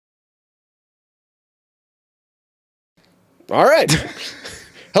All right.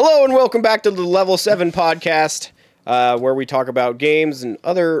 Hello and welcome back to the Level 7 podcast, where we talk about games and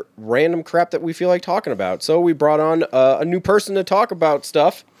other random crap that we feel like talking about. So we brought on a new person to talk about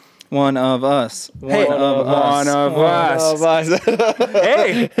stuff. One of us. One of us.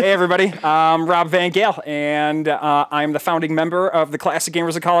 Hey, everybody. I'm Rob Van Gale, and I'm the founding member of the Classic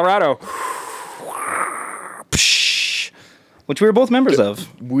Gamers of Colorado. Which we were both members of.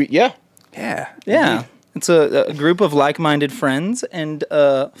 Yeah. Yeah. It's a group of like-minded friends and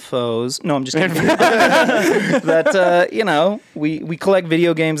foes. No, I'm just kidding. That we collect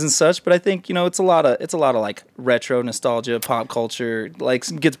video games and such. But I think it's a lot of like retro nostalgia, pop culture, like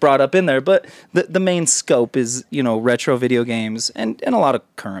gets brought up in there. But the main scope is retro video games and a lot of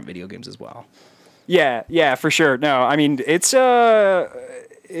current video games as well. Yeah, for sure. No, I mean it's the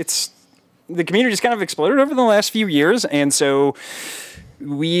community's kind of exploded over the last few years, and so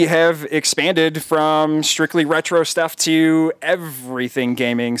we have expanded from strictly retro stuff to everything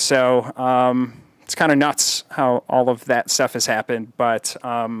gaming. So it's kind of nuts how all of that stuff has happened. But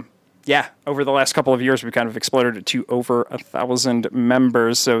yeah, over the last couple of years, we've kind of exploded to over 1,000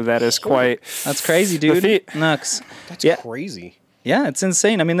 members. So that is quite... That's crazy, dude. Nuts. That's crazy. Yeah, it's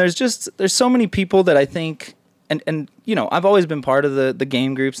insane. I mean, there's so many people that I think... And I've always been part of the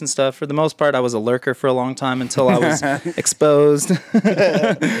game groups and stuff. For the most part, I was a lurker for a long time until I was exposed.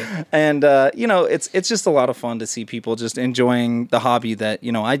 And, it's just a lot of fun to see people just enjoying the hobby that,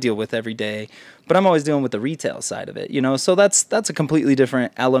 I deal with every day. But I'm always dealing with the retail side of it, So that's a completely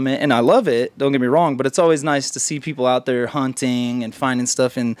different element. And I love it, don't get me wrong. But it's always nice to see people out there hunting and finding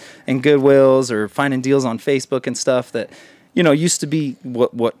stuff in Goodwills or finding deals on Facebook and stuff that, used to be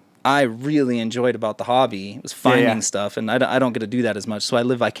what I really enjoyed about the hobby was finding stuff, and I don't get to do that as much, so I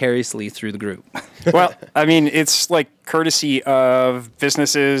live vicariously through the group. Well, I mean, it's like courtesy of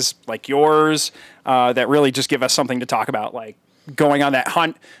businesses like yours that really just give us something to talk about, like going on that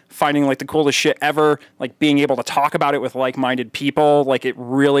hunt, finding like the coolest shit ever, like being able to talk about it with like-minded people. Like it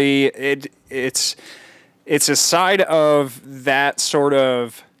really, it's a side of that sort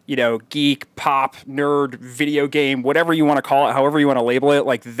of, geek, pop, nerd, video game, whatever you want to call it, however you want to label it,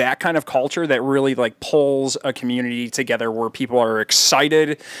 like that kind of culture that really like pulls a community together where people are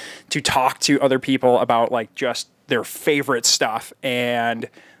excited to talk to other people about like just their favorite stuff. And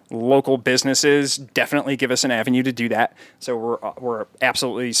local businesses definitely give us an avenue to do that. So we're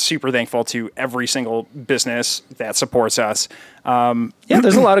absolutely super thankful to every single business that supports us.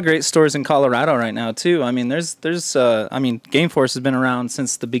 There's a lot of great stores in Colorado right now too. I mean, there's Gameforce has been around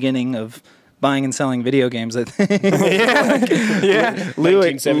since the beginning of buying and selling video games, I think. Yeah. Lou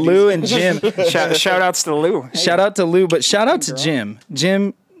and Jim. Shout outs to Lou. Hey. Shout out to Lou, but shout out to Jim.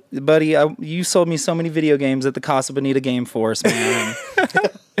 Jim, buddy, you sold me so many video games at the Casa Bonita Gameforce, man.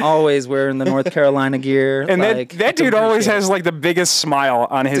 Always wearing the North Carolina gear. And that dude always has like the biggest smile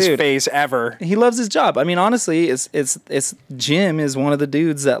on his face ever. He loves his job. I mean, honestly, it's Jim is one of the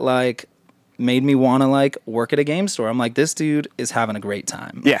dudes that like made me want to like work at a game store. I'm like, this dude is having a great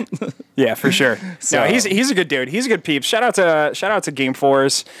time. Yeah, for sure. So no, he's a good dude. He's a good peep. Shout out to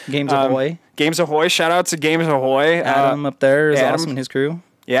Gameforce. Games Ahoy. Games Ahoy. Shout out to Games Ahoy. Adam up there is awesome, and his crew.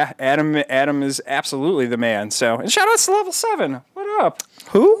 Yeah, Adam is absolutely the man. So, and shout out to Level 7. What up?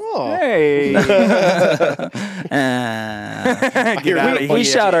 Who? Oh. Hey. We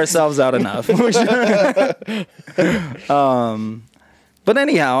shout ourselves out enough. But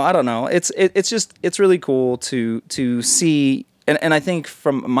anyhow, I don't know. It's really cool to see, and I think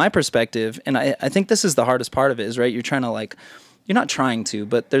from my perspective, and I think this is the hardest part of it is, right? You're trying to like, you're not trying to,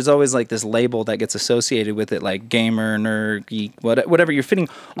 but there's always like this label that gets associated with it, like gamer, nerd, geek, whatever. You're fitting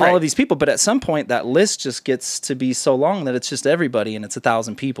all of these people, but at some point that list just gets to be so long that it's just everybody, and it's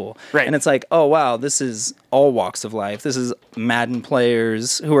 1,000 people. Right. And it's like, oh wow, this is all walks of life. This is Madden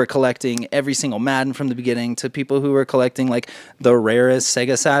players who are collecting every single Madden from the beginning to people who are collecting like the rarest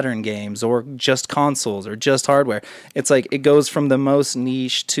Sega Saturn games or just consoles or just hardware. It's like it goes from the most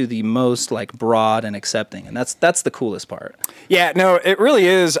niche to the most like broad and accepting, and that's the coolest part. Yeah, no, it really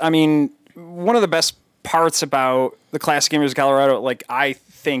is. I mean, one of the best parts about the Classic Gamers of Colorado, like I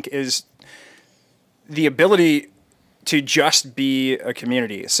think, is the ability to just be a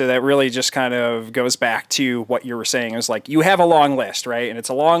community. So that really just kind of goes back to what you were saying. It was like, you have a long list, right? And it's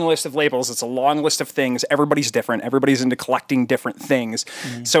a long list of labels. It's a long list of things. Everybody's different. Everybody's into collecting different things.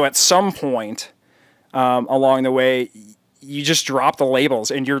 Mm-hmm. So at some point along the way, you just drop the labels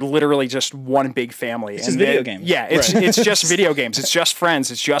and you're literally just one big family. It's just video games. Yeah, it's just video games. It's just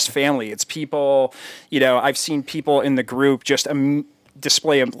friends. It's just family. It's people, I've seen people in the group just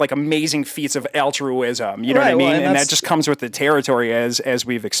display like amazing feats of altruism. You know what I Right, well, mean? and And that that's- just comes with the territory as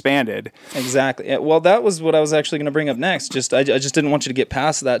we've expanded. Exactly. Yeah, well, that was what I was actually going to bring up next. I just didn't want you to get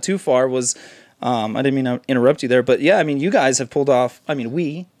past that too far. I didn't mean to interrupt you there, but yeah, I mean, you guys have pulled off. I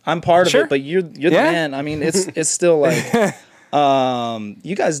mean, I'm part of Sure. it, but you're the Yeah. man. I mean, it's still like,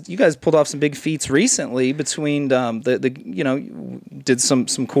 you guys pulled off some big feats recently between did some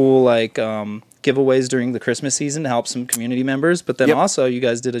cool like giveaways during the Christmas season to help some community members, but then Yep. also you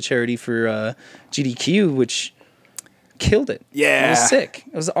guys did a charity for GDQ, which killed it. Yeah. It was sick.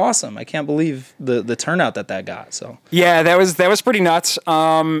 It was awesome. I can't believe the turnout that got. So Yeah, that was pretty nuts.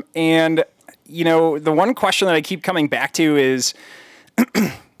 And the one question that I keep coming back to is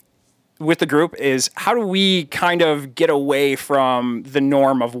with the group is how do we kind of get away from the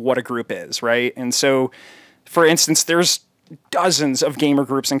norm of what a group is, right? And so, for instance, there's dozens of gamer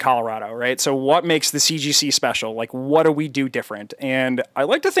groups in Colorado, right? So what makes the CGC special? Like, what do we do different? And I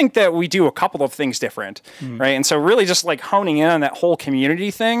like to think that we do a couple of things different, right? And so really just like honing in on that whole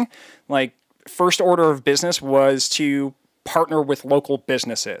community thing, like first order of business was to partner with local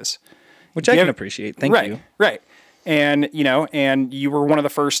businesses. which I can appreciate. Thank you. Right. And, and you were one of the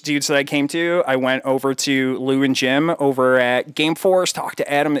first dudes that I came to. I went over to Lou and Jim over at Game Force, talked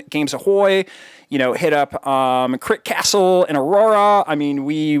to Adam at Games Ahoy, hit up Crit Castle in Aurora. I mean,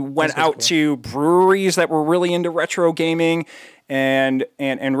 we went out to breweries that were really into retro gaming and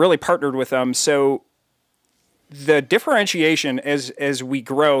really partnered with them. So the differentiation as we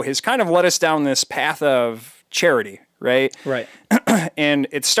grow has kind of led us down this path of charity, right? Right. And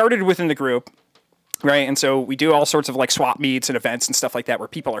it started within the group, right? And so we do all sorts of like swap meets and events and stuff like that where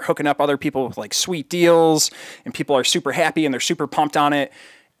people are hooking up other people with like sweet deals and people are super happy and they're super pumped on it.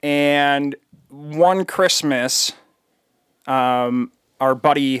 And one Christmas, our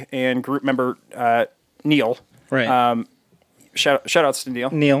buddy and group member, Neil, Right. shout outs to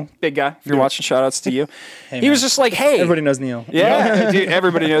Neil, big guy. If you're watching, shout outs to you. He was just like, hey, Everybody knows Neil. yeah, dude,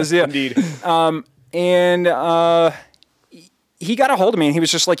 everybody knows Neil. Indeed. And he got a hold of me and he was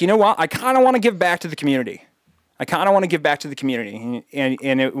just like, you know what? I kind of want to give back to the community.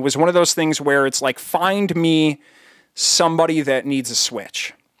 And it was one of those things where it's like, find me somebody that needs a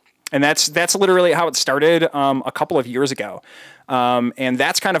Switch. And that's literally how it started a couple of years ago. And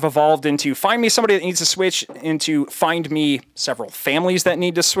that's kind of evolved into find me somebody that needs a Switch, into find me several families that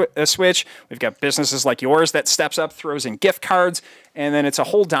need a Switch. We've got businesses like yours that steps up, throws in gift cards, and then it's a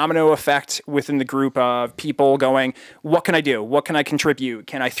whole domino effect within the group of people going, what can I do? What can I contribute?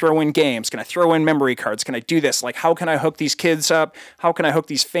 Can I throw in games? Can I throw in memory cards? Can I do this? Like, how can I hook these kids up? How can I hook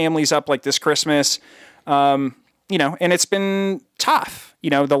these families up like this Christmas? And it's been tough,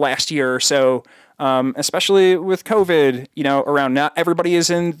 the last year or so, especially with COVID, around. Not everybody is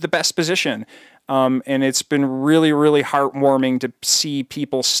in the best position. And it's been really, really heartwarming to see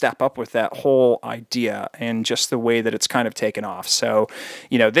people step up with that whole idea and just the way that it's kind of taken off. So,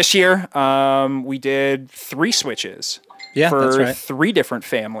 this year we did 3 Switches. Yeah, for that's right. 3 different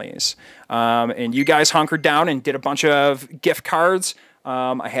families. And you guys hunkered down and did a bunch of gift cards.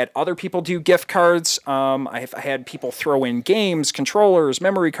 I had other people do gift cards. I had people throw in games, controllers,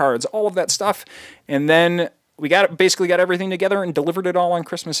 memory cards, all of that stuff. And then we basically got everything together and delivered it all on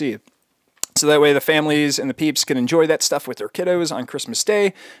Christmas Eve. So that way the families and the peeps can enjoy that stuff with their kiddos on Christmas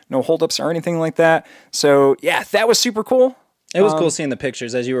Day. No holdups or anything like that. So yeah, that was super cool. It was cool seeing the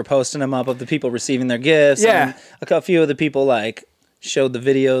pictures as you were posting them up of the people receiving their gifts. Yeah. And a few of the people like showed the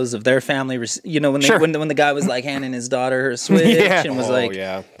videos of their family. When Sure. when the guy was like handing his daughter her Switch Yeah. and was Oh, like,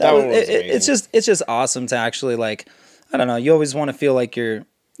 yeah. that That was, one was it's just awesome to actually like, I don't know. You always want to feel like I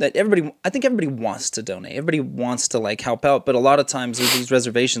think everybody wants to donate. Everybody wants to like help out, but a lot of times with these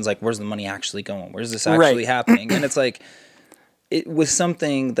reservations, like, where's the money actually going? Where's this actually happening? And it's like, with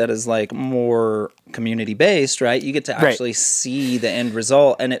something that is like more community based, right? You get to actually see the end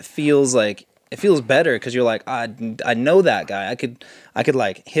result, and it feels better because you're like, I know that guy. I could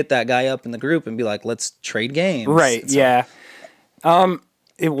like hit that guy up in the group and be like, let's trade games. Right. Yeah.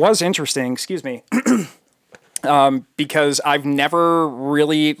 It was interesting. Excuse me. Because I've never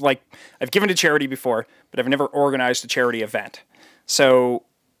really I've given to charity before, but I've never organized a charity event. So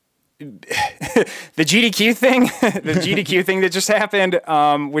the GDQ thing that just happened,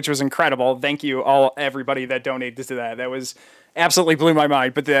 which was incredible. Thank you everybody that donated to that. That was absolutely blew my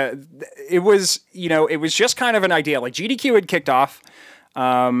mind. But it was just kind of an idea. Like GDQ had kicked off.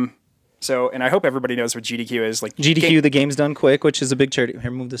 And I hope everybody knows what GDQ is. Like GDQ, the Game's Done Quick, which is a big charity. Here,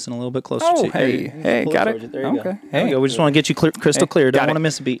 move this in a little bit closer. Oh, to hey, pull got towards it. There you go. Okay. There you go. We just want to get you crystal clear. Don't got want to it.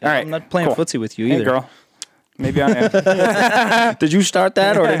 miss a beat. All right, I'm not playing cool. footsie with you Hey, either. girl. Maybe I am. Did you start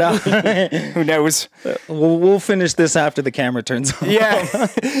that or did I? Who knows? We'll finish this after the camera turns on. Yeah.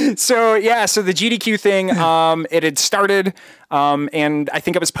 So the GDQ thing, it had started, and I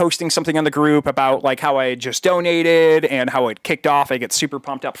think I was posting something on the group about like how I had just donated and how it kicked off. I get super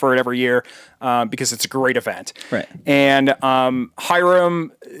pumped up for it every year because it's a great event. Right. And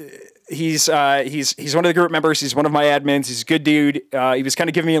Hiram. He's one of the group members. He's one of my admins. He's a good dude. He was kind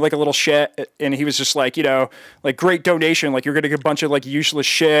of giving me like a little shit, and he was just like, like great donation. Like you're gonna get a bunch of like useless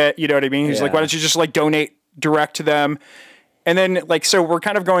shit. You know what I mean? He's like, why don't you just like donate direct to them? And then like so we're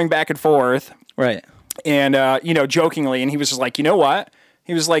kind of going back and forth, Right. and jokingly, and he was just like, you know what?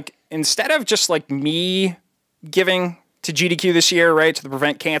 He was like, instead of just like me giving to GDQ this year, right, to the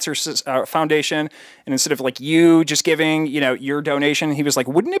Prevent Cancer Foundation, and instead of like you just giving, your donation, he was like,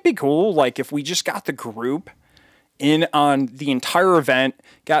 wouldn't it be cool, like, if we just got the group in on the entire event,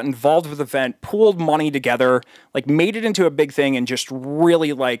 got involved with the event, pooled money together, like, made it into a big thing, and just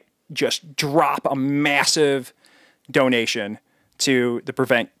really, like, just drop a massive donation to the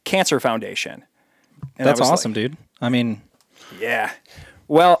Prevent Cancer Foundation. And That's awesome, dude. I mean, yeah.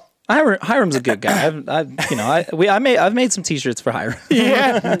 Well, Hiram's a good guy. I've made some T-shirts for Hiram.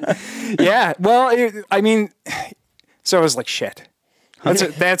 yeah. Well, so I was like, shit.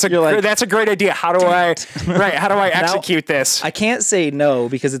 That's a great idea. How do I execute this? I can't say no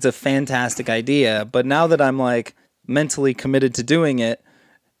because it's a fantastic idea. But now that I'm like mentally committed to doing it,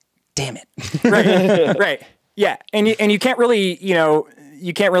 damn it. Right. Yeah, and you can't really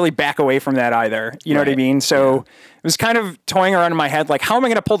you can't really back away from that either. You know what I mean? So it was kind of toying around in my head, like, how am I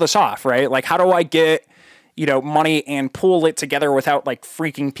going to pull this off, right? Like, how do I get, money and pool it together without, like,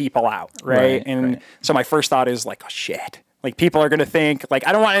 freaking people out, right? So my first thought is, like, oh, shit. Like, people are going to think, like,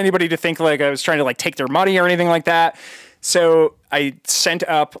 I don't want anybody to think, like, I was trying to, like, take their money or anything like that. So I sent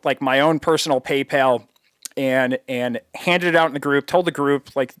up, like, my own personal PayPal and handed it out in the group, told the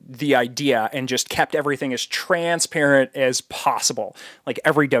group like the idea, and just kept everything as transparent as possible. Like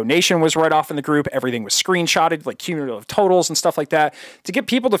every donation was right off in the group. Everything was screenshotted, like cumulative totals and stuff like that, to get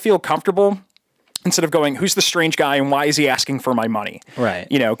people to feel comfortable instead of going, who's the strange guy and why is he asking for my money? Right.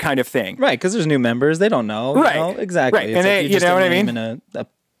 Kind of thing. Right. Because there's new members. They don't know. Right. Exactly. Right. It's And like you know what I mean? And a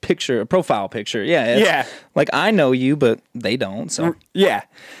picture, a profile picture. Yeah. Like I know you, but they don't. So yeah.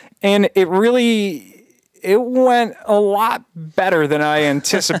 And it went a lot better than I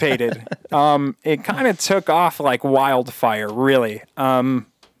anticipated. It kind of took off like wildfire, really.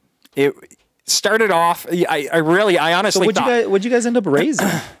 It started off, I honestly thought. What'd you guys end up raising?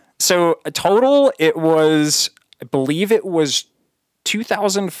 So total, I believe it was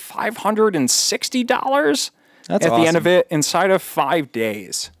 $2,560 at the end of it, inside of 5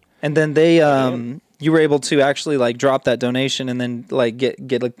 days. And then they, you were able to actually like drop that donation and then like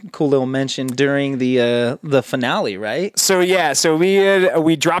get a cool little mention during the finale, right? So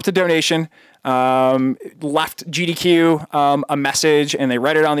we dropped a donation, left GDQ a message, and they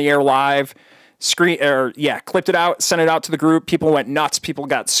read it on the air live. Clipped it out, sent it out to the group. People went nuts. People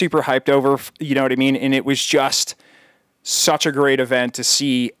got super hyped over. You know what I mean? And it was just such a great event to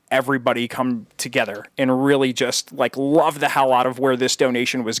see everybody come together and really just like love the hell out of where this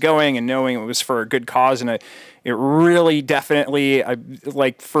donation was going, and knowing it was for a good cause. And it really definitely,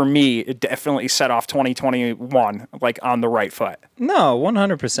 for me, it definitely set off 2021 like on the right foot. No,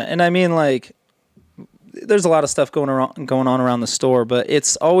 100%. And I mean, like, there's a lot of stuff going on around the store, but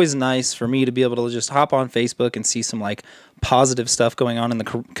it's always nice for me to be able to just hop on Facebook and see some like positive stuff going on in the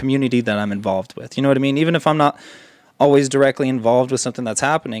community that I'm involved with. You know what I mean? Even if I'm not always directly involved with something that's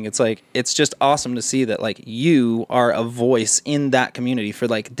happening, it's like, it's just awesome to see that like you are a voice in that community for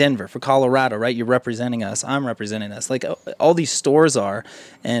like Denver, for Colorado, right? You're representing us. I'm representing us. Like all these stores are.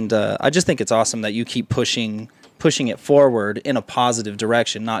 And I just think it's awesome that you keep pushing it forward in a positive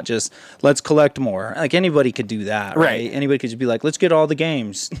direction, not just let's collect more. Like anybody could do that, right? Anybody could just be like, let's get all the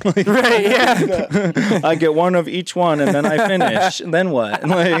games. Like, right, yeah. I get one of each one and then I finish. And then what?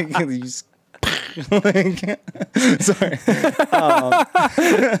 Like, you just, like, sorry.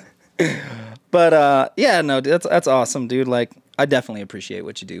 But yeah, no, that's awesome, dude. Like, I definitely appreciate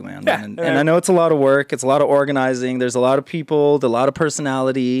what you do, man. Yeah, and I know it's a lot of work. It's a lot of organizing. There's a lot of people, a lot of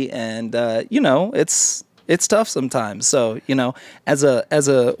personality, and it's tough sometimes. So, as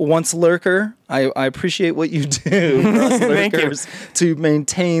a once lurker, I appreciate what you do for us lurkers to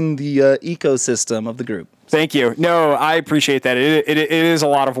maintain the ecosystem of the group. Thank you. No, I appreciate that. It is a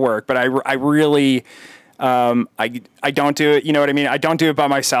lot of work, but I really I don't do it. You know what I mean? I don't do it by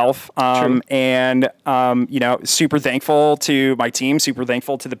myself. And super thankful to my team, super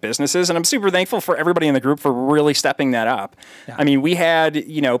thankful to the businesses, and I'm super thankful for everybody in the group for really stepping that up. Yeah. I mean, we had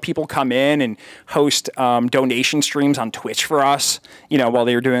people come in and host donation streams on Twitch for us. While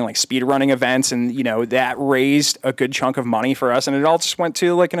they were doing like speed running events, and that raised a good chunk of money for us, and it all just went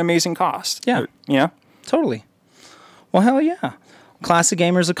to like an amazing cost. Yeah. Totally. Well, hell yeah. Classic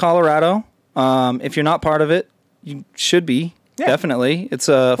Gamers of Colorado. If you're not part of it, you should be. Yeah. Definitely. It's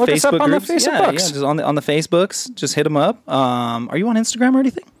a Look Facebook us up on group. The Facebooks. Just on the Facebooks. Just hit them up. Are you on Instagram or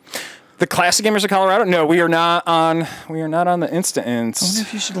anything? The Classic Gamers of Colorado? No, we are not on the Insta. I wonder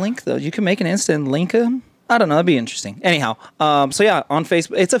if you should link those. You can make an Insta and link them. I don't know. That'd be interesting. Anyhow, so yeah, on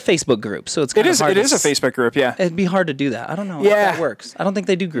Facebook, it's a Facebook group, so it's kind of hard. It is a Facebook group. Yeah, it'd be hard to do that. I don't know if that works. I don't think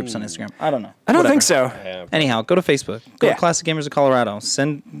they do groups on Instagram. I don't know. I don't think so. Yeah. Anyhow, go to Facebook. Go to Classic Gamers of Colorado.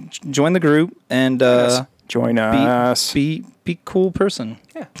 Join the group and join us. Be cool person.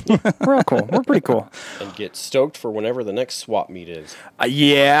 Yeah, we're all cool. We're pretty cool. And get stoked for whenever the next swap meet is.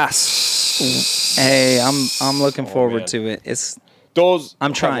 Yes. Hey, I'm looking forward to it.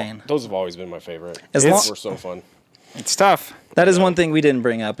 I'm trying. Those have always been my favorite. Those were so fun. It's tough. That is one thing we didn't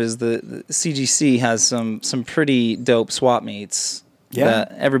bring up is the CGC has some pretty dope swap meets. Yeah.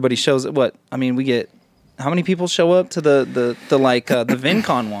 That everybody shows what I mean. We get how many people show up to the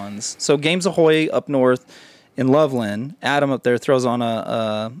VinCon ones? So Games Ahoy up north in Loveland. Adam up there throws on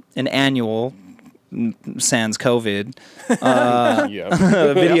an annual sans COVID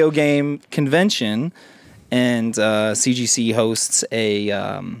video game convention. And CGC hosts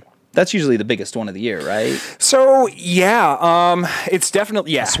that's usually the biggest one of the year, right? So it's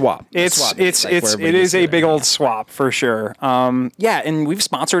definitely a swap. It is a big old swap for sure. And we've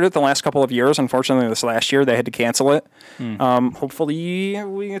sponsored it the last couple of years. Unfortunately, this last year they had to cancel it. Hopefully,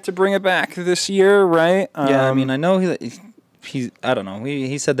 we get to bring it back this year, right? I mean, I know I don't know.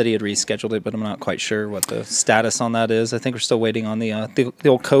 He said that he had rescheduled it, but I'm not quite sure what the status on that is. I think we're still waiting on the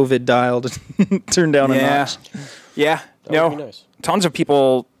old COVID dial to turn down a notch. Yeah. That would be nice. Tons of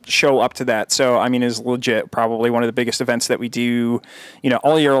people show up to that. So, I mean, it's legit probably one of the biggest events that we do,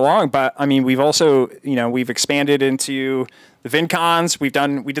 all year long. But, I mean, we've also, we've expanded into the VinCons. We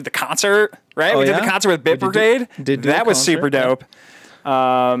did the concert, right? We did the concert with Bit Brigade. That was super dope.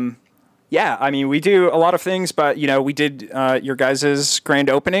 Yeah, I mean, we do a lot of things, but, we did your guys' grand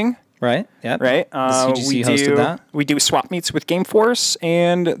opening. Right, yeah. Right. The CGC hosted that. We do swap meets with Game Force,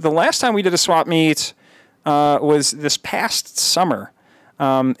 and the last time we did a swap meet was this past summer,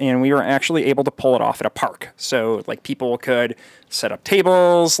 and we were actually able to pull it off at a park. So, like, people could set up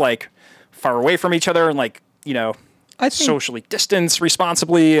tables, like, far away from each other, and, like, socially distance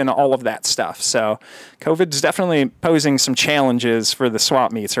responsibly and all of that stuff. So COVID's definitely posing some challenges for the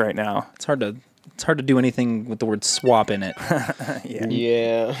swap meets right now. It's hard to do anything with the word swap in it.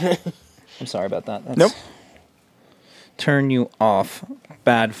 Yeah. I'm sorry about that. Nope. Turn you off.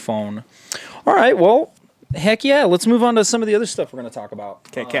 Bad phone. All right, well, heck yeah. Let's move on to some of the other stuff we're going to talk about.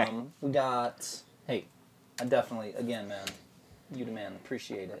 Okay. We got, I definitely, again, man, you the man,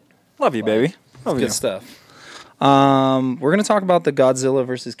 appreciate it. Love you, baby. Love you. Good stuff. We're going to talk about the Godzilla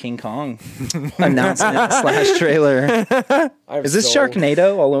versus King Kong announcement / trailer. Is this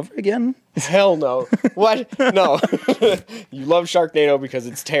Sharknado all over again? Hell no. What? No. You love Sharknado because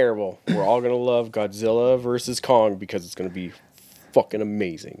it's terrible. We're all going to love Godzilla versus Kong because it's going to be fucking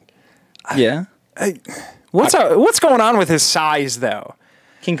amazing. Yeah. What's going on with his size, though?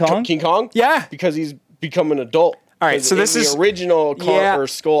 King Kong? King Kong? Yeah. Because he's become an adult. All right, so this is the original or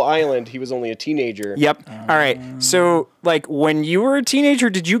Skull Island. He was only a teenager. Yep. All right. So, like, when you were a teenager,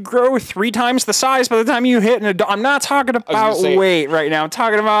 did you grow 3 times the size by the time you hit an adult? I'm not talking about weight right now. I'm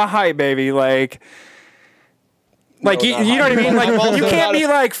talking about height, baby. Like you know what I mean? Like, you can't be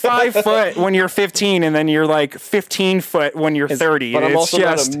like 5 foot when you're 15, and then you're like 15 foot when you're 30. But I'm also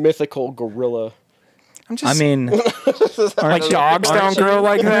not a mythical gorilla. Like dogs don't grow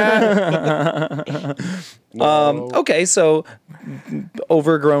like that. No. Okay, so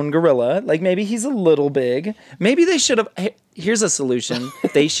overgrown gorilla. Like maybe he's a little big. Maybe they should have. Here's a solution.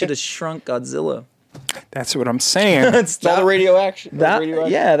 They should have shrunk Godzilla. That's what I'm saying. It's all the radioactive. That would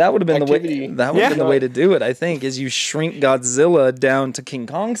have been the way. That would have been the way to do it. I think is you shrink Godzilla down to King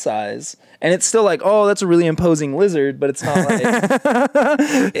Kong size, and it's still like, oh, that's a really imposing lizard, but it's not like.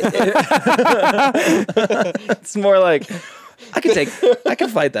 It's more like. I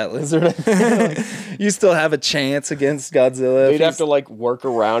could fight that lizard. You still have a chance against Godzilla. They'd have to like work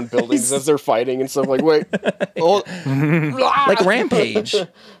around buildings as they're fighting and stuff. Like, wait, like Rampage,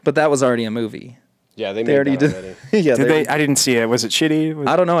 but that was already a movie. Yeah, they They made already that did. already. Yeah, Did they? I didn't see it. Was it shitty?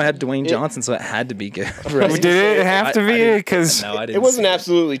 I don't know. It had Dwayne Johnson, so it had to be good. Did it have to be? Because No, I didn't. It wasn't see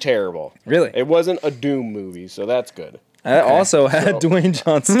absolutely terrible. Really? It wasn't a Doom movie, so that's good. I also had Dwayne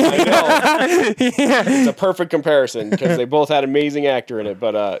Johnson. I know. It's a perfect comparison because they both had amazing actor in it.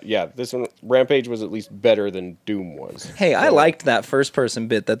 But yeah, this one, Rampage, was at least better than Doom was. Hey, I liked that first person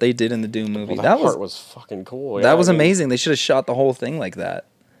bit that they did in the Doom movie. Well, that part was fucking cool. that yeah, was I mean, amazing. They should have shot the whole thing like that.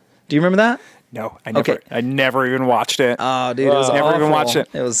 Do you remember that? no, I never. Okay. I never even watched it. Oh, dude, it was Never even awful. watched it.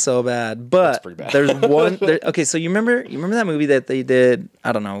 It was so bad. But pretty bad. there's one. Okay, so you remember that movie that they did?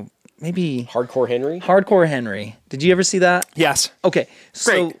 I don't know, maybe Hardcore Henry. Hardcore Henry. Did you ever see that? Yes. Okay,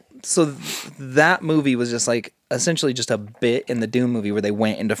 so Great. that movie was just like essentially just a bit in the Doom movie where they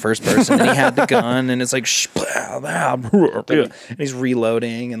went into first person and he had the gun and it's like and he's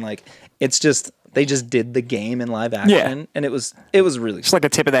reloading and like it's just they just did the game in live action and it was really Just like a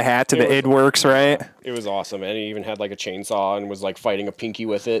tip of the hat to the id Works, right? It was awesome, and he even had like a chainsaw and was like fighting a pinky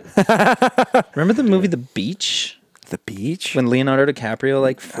with it. Remember the movie The Beach? The beach. When Leonardo DiCaprio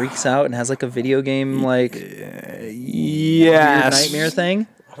like freaks out and has like a video game like Yes. nightmare thing.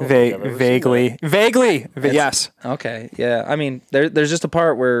 Vaguely. Yes. Okay, yeah. I mean, there's just a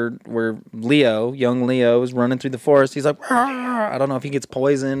part where young Leo, is running through the forest. He's like, "Arr!" I don't know if he gets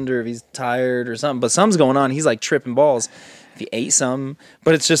poisoned or if he's tired or something, but something's going on. He's like tripping balls. If he ate some,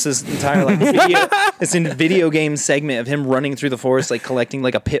 but it's just this entire like video game segment of him running through the forest, like collecting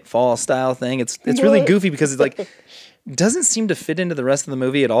like a Pitfall style thing. It's really goofy because it's like doesn't seem to fit into the rest of the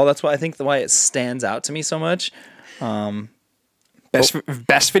movie at all. That's why I think why it stands out to me so much.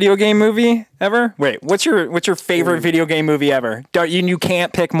 Best video game movie ever? Wait, what's your favorite video game movie ever? You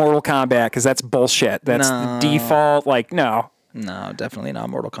can't pick Mortal Kombat because that's bullshit. That's the default. Like, no, definitely not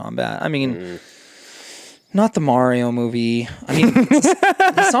Mortal Kombat. I mean, not the Mario movie. I mean,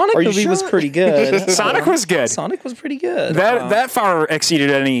 the Sonic movie was pretty good. Sonic was good. Sonic was pretty good. That far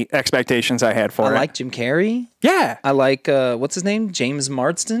exceeded any expectations I had for it. I like Jim Carrey. Yeah. I like what's his name? James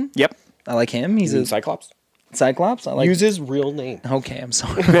Marsden. Yep. I like him. He's a Cyclops. Cyclops. I like. Use his real name. Okay, I'm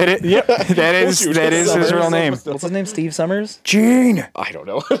sorry. Yep. That is his real name. What's his name? Steve Summers. Gene. I don't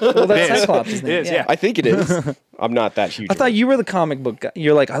know. Well, that's It is. Cyclops' name. It is, yeah. I think it is. I'm not that huge. I thought you were the comic book guy.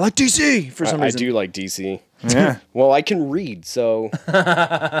 You're like, I like DC for some I reason. do like DC. Yeah. Well, I can read, so.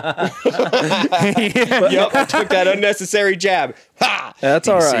 Yep, I took that unnecessary jab. Ha! That's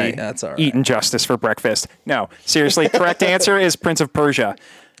all DC. right. That's all right. Eating justice for breakfast. No, seriously. Correct answer is Prince of Persia.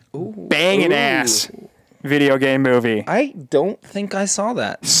 Banging ass video game movie. I don't think I saw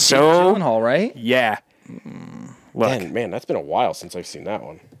that. So- Jake Gyllenhaal, right? Yeah. Look. Man, that's been a while since I've seen that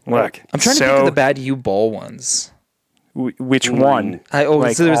one. Look. I'm trying to think of the bad U Ball ones. Which one? So there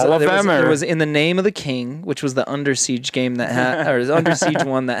was, all of them? there or- was In the Name of the King, which was the Under Siege game that had, or the Under Siege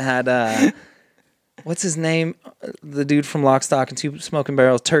one that had, what's his name? The dude from Lock, Stock, and Two Smoking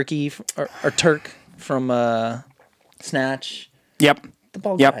Barrels, or Turk from Snatch. Yep. The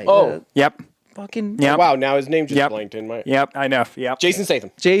bald Yep. guy. Oh. Yep. Fucking Yep. Wow, now his name just Yep. blanked in my. Yep. I know. Yep. Jason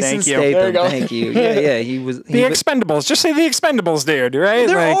Statham. Jason Thank you. Statham. There you go. Thank you. Yeah, he was. The Expendables. Just say the Expendables, dude. Right?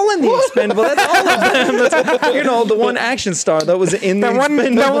 They're Like, all in the Expendables. That's all of them. That's, the one action star that was in the the one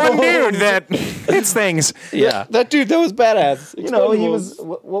Expendables. dude that hits things. Yeah. That dude, that was badass. He was.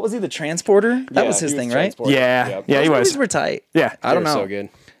 What was he? The transporter. That was his thing, right? Yeah. Yep. Yeah, he Those was. movies were tight. Yeah. I don't They were know. So good.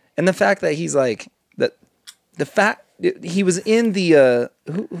 And the fact that he's like that, the fact he was in the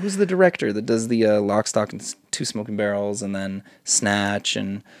who's the director that does the Lock, Stock, and Two Smoking Barrels, and then Snatch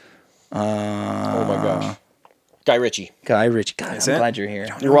and Oh my gosh. Guy Ritchie. Guy Ritchie. God, I'm it? glad you're here.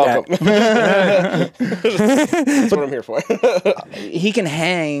 You're welcome. That's what I'm here for. He can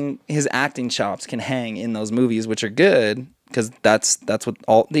hang. His acting chops can hang in those movies, which are good because that's what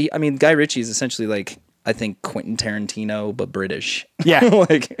all the. I mean, Guy Ritchie is essentially like I think Quentin Tarantino but British. Yeah.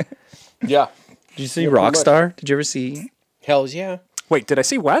 Like, Yeah. did you see pretty much. Rockstar? Did you ever see Hells yeah. Wait, did I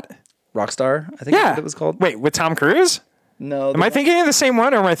see what? Rockstar? I think that's Yeah. what it was called. Wait, with Tom Cruise? No, Am I thinking of the same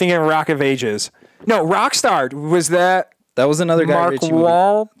one or am I thinking of Rock of Ages? No, Rockstar. Was that that was another Guy Mark Ritchie movie.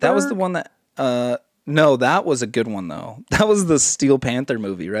 Wahlberg? That was the one that. No, that was a good one though. That was the Steel Panther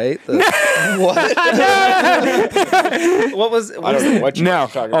movie, right? What was? I don't know what you're No,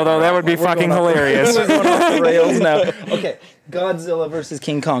 talking although about. that would be fucking hilarious. We're going off the rails now. Okay, Godzilla versus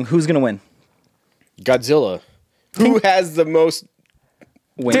King Kong. Who's gonna win? Godzilla. Who has the most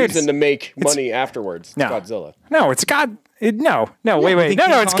Wins. reason to make money afterwards? No. Godzilla. No, it's God. No, wait. think No,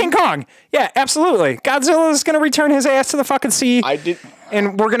 King it's Kong? King Kong. Yeah, absolutely. Godzilla is going to return his ass to the fucking sea. I did.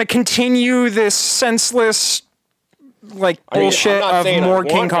 And we're going to continue this senseless, like, I mean, I'm bullshit not of saying I more want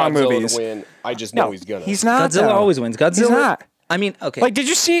King Kong Godzilla movies. To win. I just know No, he's gonna. he's not. Godzilla though. always wins. Godzilla. He's not. I mean, okay. Like, did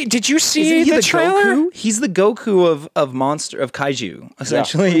you see Isn't he the trailer? Goku? He's the Goku of monster of kaiju.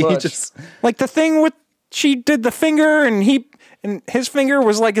 Essentially, pretty he much. just Like the thing with she did the finger and his finger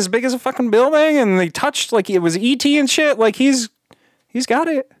was like as big as a fucking building and they touched like it was ET and shit. Like he's got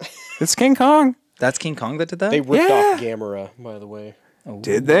it. It's King Kong. that's King Kong that did that. They ripped Yeah. off Gamera, by the way.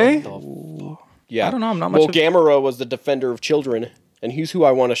 Did they? Yeah. I don't know, I'm not much Well, of- Gamera was the defender of children, and he's who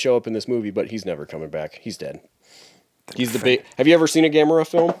I want to show up in this movie, but he's never coming back. He's dead. He's the big. Have you ever seen a Gamera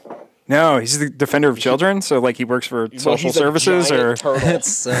film? No, he's the defender of children. So like he works for social he's a services giant or turtle.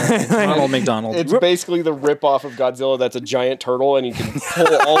 It's Ronald McDonald. It's basically the rip-off of Godzilla that's a giant turtle, and he can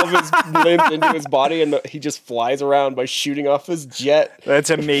pull all of his limbs into his body, and he just flies around by shooting off his jet That's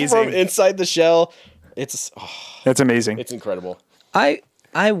from amazing. inside the shell. It's That's amazing. it's incredible. I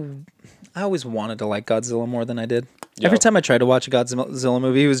always wanted to like Godzilla more than I did. Yeah. Every time I tried to watch a Godzilla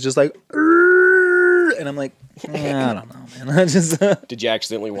movie, he was just like, "Arr!" And I'm like, I don't know, man. I just Did you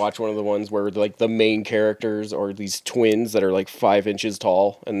accidentally watch one of the ones where like the main characters are these twins that are like 5 inches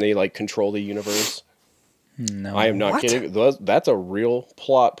tall and they like control the universe? no. I am not What? kidding. That's a real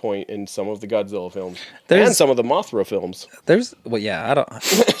plot point in some of the Godzilla films There's- and some of the Mothra films. I don't.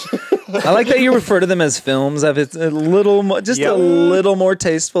 I like that you refer to them as films. If it's a little, just a little more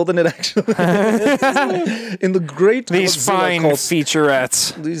tasteful than it actually is. In the great These Godzilla fine cult-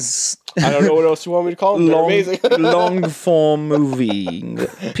 feature-ettes. these I don't know what else you want me to call them. They're amazing. long form movie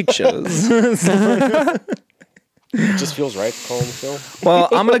pictures. It just feels right to call them a film. Well,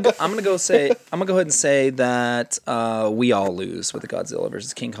 I'm gonna go ahead and say that we all lose with the Godzilla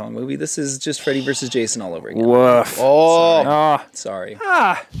versus King Kong movie. This is just Freddy versus Jason all over again. Woof. Oh, Oh, Sorry.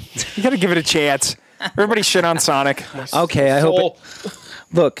 you gotta give it a chance. Everybody shit on Sonic. Okay, I hope. soul.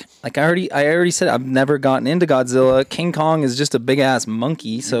 Look, like I already said, I've never gotten into Godzilla. King Kong is just a big ass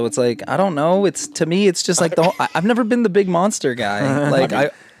monkey, so it's like I don't know. It's to me, it's just like the whole. I've never been the big monster guy. Like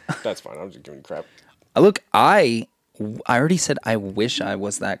That's fine. I'm just giving you crap. I already said I wish I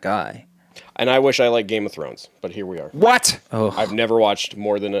was that guy. And I wish I liked Game of Thrones, but here we are. What? I've never watched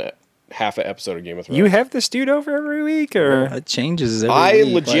more than half an episode of Game of Thrones. You have this dude over every week, or It changes every I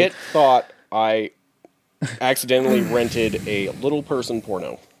week, legit like- thought I accidentally rented a little person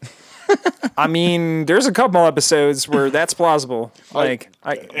porno. I mean, there's a couple episodes where that's plausible. Like,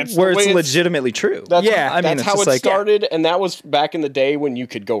 It's where the way it's legitimately true. That's, Yeah, I mean, that's it's how just it like- started, and that was back in the day when you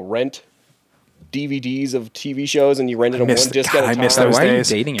could go rent DVDs of TV shows, and you rented them one disc at a I time. miss those Why are you days.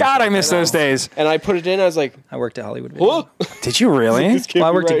 dating God, I yourself miss those days. And I put it in. I was like, I worked at Hollywood Video. "Whoa, Did you really? this can't Well,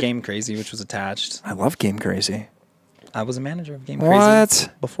 I be worked right." at Game Crazy, which was attached. I love Game Crazy. I was a manager of Game Crazy What?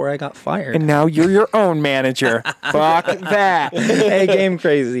 before I got fired. And now you're your own manager. Fuck that. Hey, Game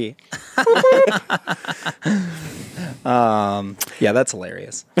Crazy. Yeah, that's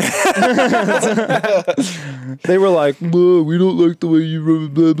hilarious. They were like, "Blah, we don't like the way you blah,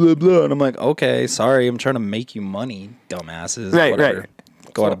 blah, blah, blah." And I'm like, okay, sorry. I'm trying to make you money, dumbasses. Right, Whatever.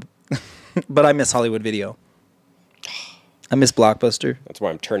 right. Go out of... But I miss Hollywood Video. I miss Blockbuster. That's why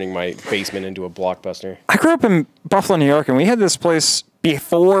I'm turning my basement into a Blockbuster. I grew up in Buffalo, New York, and we had this place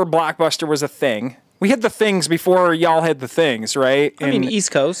before Blockbuster was a thing. We had the things before y'all had the things, right? I mean,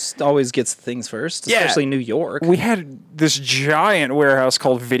 East Coast always gets things first, Yeah. especially New York. we had this giant warehouse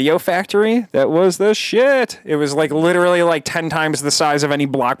called Video Factory that was the shit. It was like literally like 10 times the size of any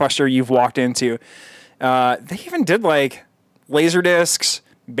Blockbuster you've walked into. They even did like laser discs,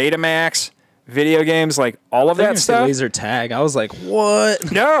 Betamax, video games, like all of that stuff. Laser tag. I was like,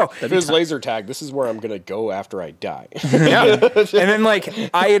 what? No. If it was laser tag, this is where I'm gonna go after I die. Yeah. And then like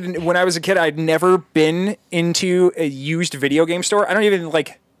when I was a kid, I'd never been into a used video game store. I don't even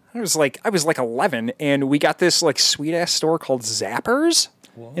like I was like 11 and we got this like sweet ass store called Zappers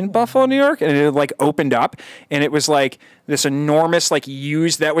in Buffalo, New York, and it like opened up and it was like this enormous like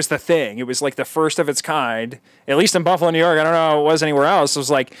used, that was the thing. It was like the first of its kind, at least in Buffalo, New York. I don't know how it was anywhere else. It was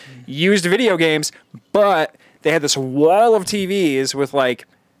like used video games, but they had this wall of TVs with like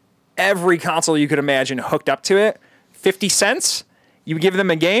every console you could imagine hooked up to it. 50 cents. You give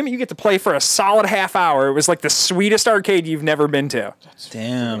them a game, you get to play for a solid half hour. It was like the sweetest arcade you've never been to.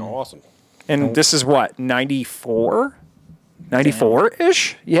 Damn. Awesome. And this is what, 94?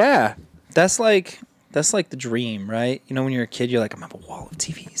 94-ish? Yeah. That's like the dream, right? You know, when you're a kid, you're like, I'm gonna have a wall of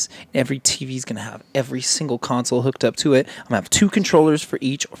TVs. Every TV's gonna have every single console hooked up to it. I'm gonna have 2 controllers for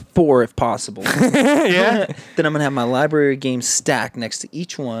each, or 4 if possible. Yeah. Then I'm gonna have my library of games stacked next to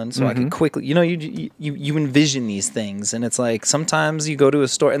each one, so I can quickly, you know, you envision these things, and it's like sometimes you go to a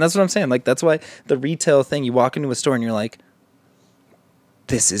store, and that's what I'm saying. Like that's why the retail thing, you walk into a store and you're like,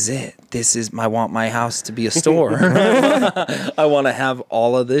 this is it. I want my house to be a store. I want to have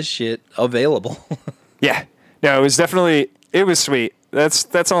all of this shit available. Yeah. No, it was definitely It was sweet. That's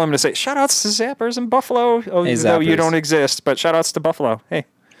all I'm gonna say. Shout outs to Zappers in Buffalo. Oh, Hey, though you Zappers. don't exist, but shout outs to Buffalo. Hey.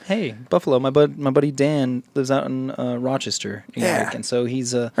 Hey, Buffalo. My buddy Dan lives out in Rochester, New Yeah. York, and so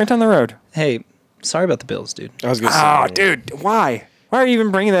he's Right down the road. Hey, sorry about the Bills, dude. I was gonna Oh, say, dude, why? Why are you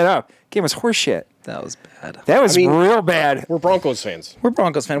even bringing that up? Game was horseshit. That was bad. That was I mean- real bad. we're Broncos fans. We're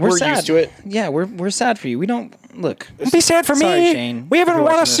Broncos fan. We're We're sad. used to it. Yeah, we're sad for you. We don't look. Don't be sad for Sorry, me. Shane, We if haven't you're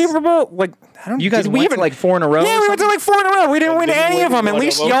won a watching this. Super Bowl. Like, I don't. You guys did we went even to like 4 in a row. Yeah, or we went to something? like 4 in a row. We didn't win didn't any win of them. At one of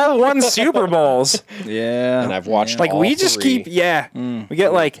least them. y'all won Super Bowls. Yeah, And I've watched Like all we just three. keep, we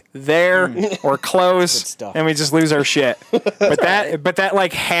get like there or close, stuff. and we just lose our shit. But that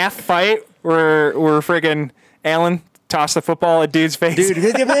like half fight where friggin' Allen tossed the football at dude's face. dude,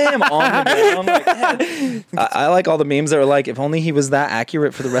 look at him on the ground. Like, yeah. I like all the memes that were like, if only he was that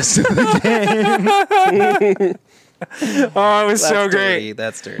accurate for the rest of the game. Oh, it was so That's great. dirty.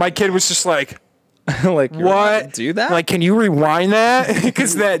 That's dirty. My kid was just like, like, you're what? allowed to do that? Like, can you rewind that?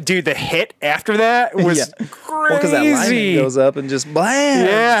 Because that dude, the hit after that was Yeah. crazy. well, because that lineman goes up and just blam,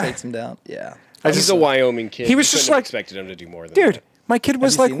 Yeah. takes him down. Yeah. He's a Wyoming kid. He was You just couldn't have like- expected him to do more than Dude, that. my kid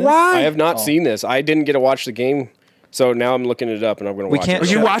was you like, seen this? why? I have not seen this. I didn't get to watch the game, so now I'm looking it up and I'm going to We watch can't. it.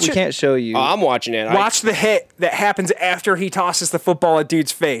 You show, watch we it? can't show you. I'm watching it. Watch the hit that happens after he tosses the football at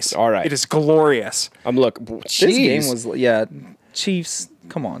dude's face. All right. It is glorious. I'm look. this Jeez. game was Chiefs.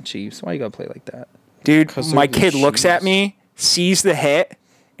 Come on, Chiefs. Why you gotta play like that? Dude, 'Cause my they're the kid looks at Chiefs. me, sees the hit,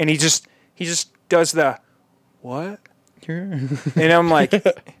 and he just does the what? And I'm like,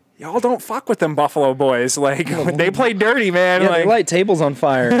 y'all don't fuck with them Buffalo boys. Like they play dirty, man. Yeah, like they light tables on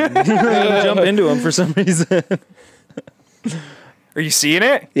fire. Jump into them for some reason. are you seeing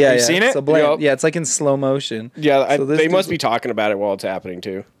it? Yeah, are you yeah. seeing it? So blam. Yup. Yeah, it's like in slow motion. Yeah, So this they dude- must be talking about it while it's happening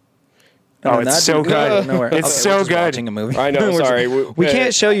too. And Oh, then it's that so dude goes good. out of nowhere. It's Okay, so we're just good. Watching a movie. I know. We're just- Sorry, we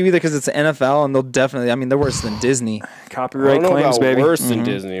can't show you either because it's the NFL, and they'll definitely. I mean, they're worse than Disney. I Copyright don't know claims, about baby. worse than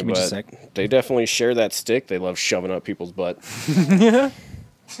Disney, me just a but sec. they definitely share that stick they love shoving up people's butt.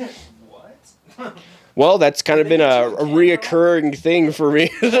 Well, that's kind of been a reoccurring thing for me.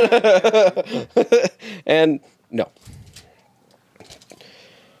 And no.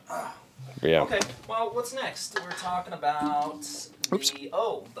 Yeah. Okay, well, what's next? We're talking about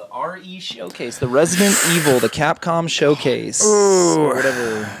the RE Showcase, the Resident Evil, the Capcom Showcase, or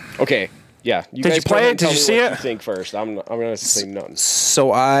whatever. Okay. Yeah. Did guys you go play ahead it? and Did tell you me see what it? You think first. I'm gonna say none.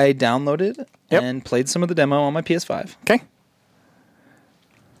 So I downloaded Yep. and played some of the demo on my PS5, Okay.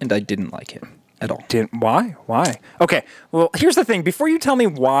 and I didn't like it at all. Why? Why? Okay. Well, here's the thing. Before you tell me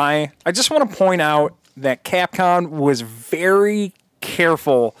why, I just want to point out that Capcom was very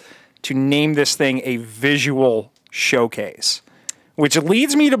careful to name this thing a visual showcase, which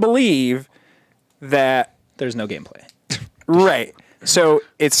leads me to believe that There's no gameplay. right. So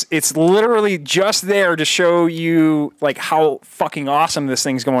it's literally just there to show you like how fucking awesome this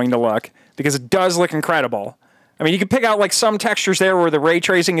thing's going to look, because it does look incredible. I mean, you can pick out like some textures there where the ray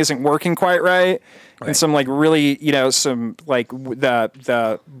tracing isn't working quite right, and some like really, some like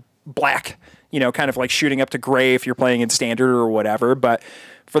the black, kind of like shooting up to gray if you're playing in standard or whatever. But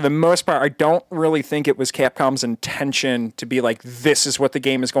for the most part, I don't really think it was Capcom's intention to be like, this is what the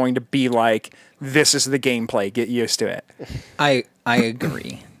game is going to be like. This is the gameplay. Get used to it. I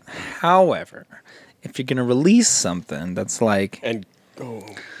agree. However, if you're gonna release something that's like, And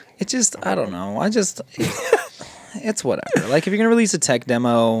it just, I don't know. It's whatever. Like, if you're gonna release a tech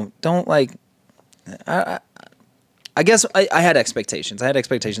demo, don't like. I guess I had expectations. I had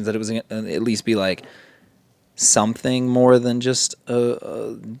expectations that it was gonna at least be like something more than just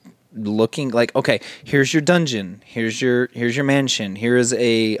looking like, okay, here's your dungeon, here's your mansion, here's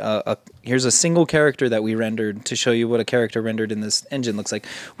here's a single character that we rendered to show you what a character rendered in this engine looks like,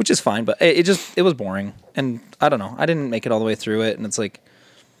 which is fine, but it was boring, and I don't know. I didn't make it all the way through it, and it's like,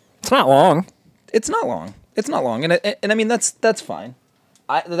 It's not long. it's not long. It's not long, and I mean that's fine.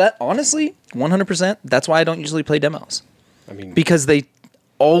 That honestly, 100%. That's why I don't usually play demos, I mean, because they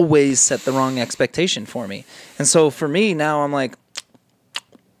always set the wrong expectation for me. And so for me now, I'm like,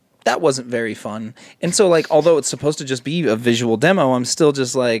 that wasn't very fun. And so like, although it's supposed to just be a visual demo, I'm still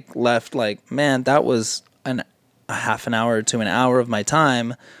just like left like, man, that was a half an hour to an hour of my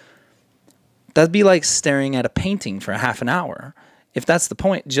time. That'd be like staring at a painting for a half an hour. If that's the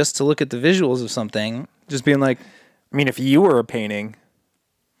point, just to look at the visuals of something, just being like, I mean, if you were a painting,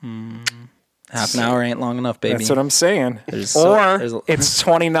 half an hour ain't long enough, baby. that's what I'm saying. There's It's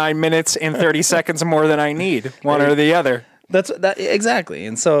 29 minutes and 30 seconds more than I need. One or the other. That's that exactly.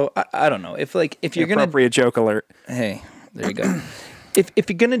 And so I don't know if you're gonna, Appropriate joke alert. hey, there you go. If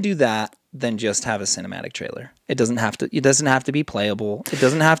you're gonna do that, than just have a cinematic trailer. It doesn't have to be playable. It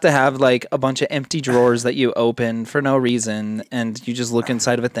doesn't have to have like a bunch of empty drawers that you open for no reason and you just look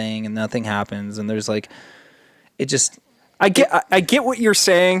inside of a thing and nothing happens and there's like I get what you're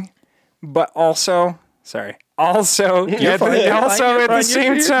saying, but also at the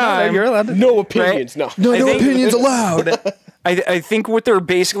same time, you're allowed to. No opinions. Right? No. No opinions allowed. I think what they're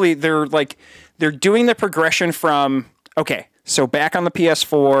doing the progression from, okay, so back on the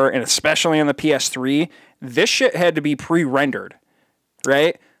PS4 and especially on the PS3, this shit had to be pre-rendered,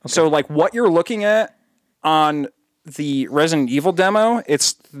 right? Okay. So like what you're looking at on the Resident Evil demo,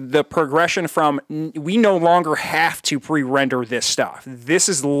 it's the progression from we no longer have to pre-render this stuff. This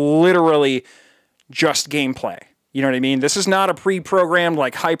is literally just gameplay. You know what I mean? This is not a pre-programmed,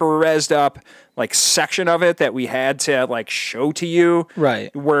 like hyper-resed up like section of it that we had to like show to you.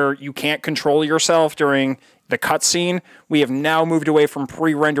 Right. Where you can't control yourself during the cutscene. We have now moved away from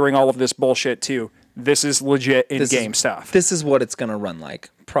pre-rendering all of this bullshit to this is legit in-game stuff. This is what it's going to run like.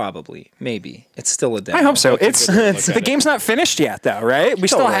 Probably. Maybe. It's still a demo. I hope so. The game's not finished yet though, right? We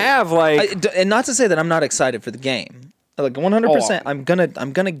still have like... and not to say that I'm not excited for the game. Like 100%, I'm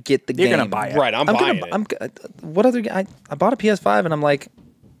gonna get the game. You're gonna buy it, right? I'm buying it. What other? I bought a PS5 and I'm like,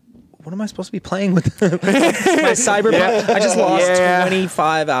 what am I supposed to be playing with? My Cyberpunk. Yeah. I just lost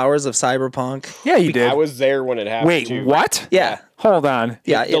 25 hours of Cyberpunk. Yeah, you did. I was there when it happened. Wait, too. what? Yeah. Hold on.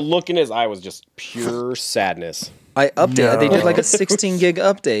 Yeah. The look in his eye was just pure sadness. I updated. No. They did like a 16 gig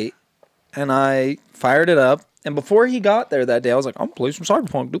update, and I fired it up. And before he got there that day, I was like, I'm playing some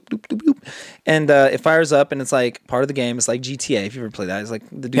Cyberpunk. Doop, doop, doop, doop. And it fires up, and it's like part of the game. It's like GTA, if you ever play that. It's like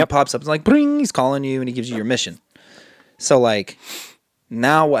the dude pops up. It's like, bring, he's calling you, and he gives you your mission. So, like,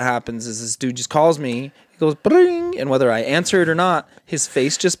 now what happens is this dude just calls me. He goes, bring, and whether I answer it or not, his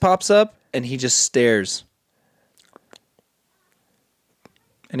face just pops up, and he just stares.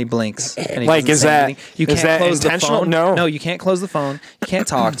 And he blinks. And he like, is that anything. You can't close intentional? the phone. No, you can't close the phone. You can't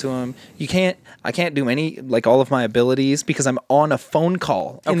talk to him. I can't do any like all of my abilities because I'm on a phone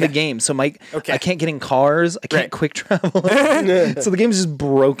call in the game. So I can't get in cars. I can't quick travel. So the game's just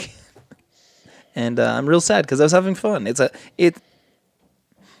broken. And I'm real sad because I was having fun. I'm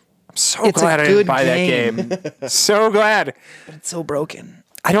so glad I didn't buy that game. So glad. But it's so broken.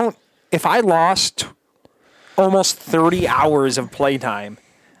 If I lost almost 30 hours of playtime,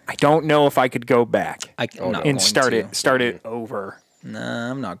 I don't know if I could go back and start it over. Nah,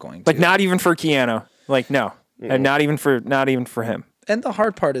 I'm not going to. Like not even for Keanu. Like no, and not even for him. And the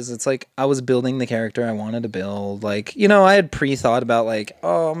hard part is it's like I was building the character I wanted to build. Like, you know, I had pre-thought about like,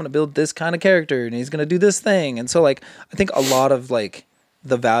 oh, I'm going to build this kind of character and he's going to do this thing. And so like I think a lot of like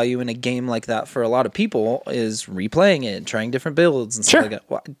the value in a game like that for a lot of people is replaying it, trying different builds and stuff like that.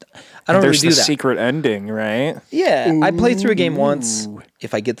 Well, I don't really do that. There's the secret ending, right? Yeah, I played through a game once.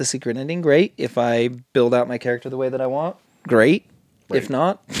 If I get the secret ending, great. If I build out my character the way that I want, great. Right. If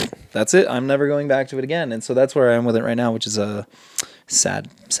not, that's it. I'm never going back to it again. And so that's where I am with it right now, which is a sad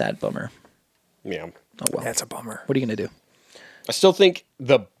bummer. Yeah. Oh, well. That's a bummer. What are you going to do? I still think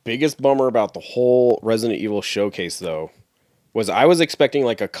the biggest bummer about the whole Resident Evil showcase, though, was I was expecting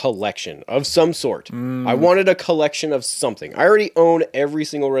like a collection of some sort. I wanted a collection of something. I already own every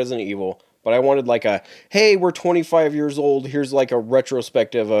single Resident Evil, but I wanted like hey, we're 25 years old. Here's like a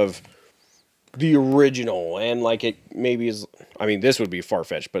retrospective of the original. And like it maybe is, I mean, this would be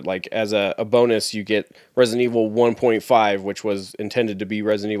far-fetched, but like as a bonus, you get Resident Evil 1.5, which was intended to be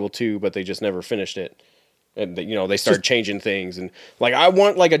Resident Evil 2, but they just never finished it. And, you know, they started changing things. And like, I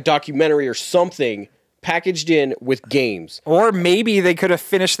want like a documentary or something packaged in with games. Or maybe they could have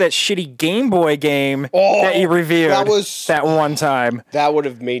finished that shitty Game Boy game that you reviewed that one time. That would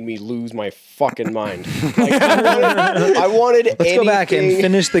have made me lose my fucking mind. Like, I wanted Let's anything. go back and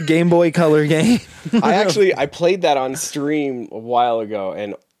finish the Game Boy Color game. I played that on stream a while ago,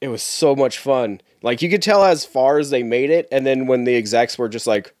 and it was so much fun. Like, you could tell as far as they made it, and then when the execs were just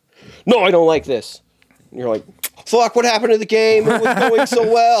like, no, I don't like this. And you're like, fuck, what happened to the game? It was going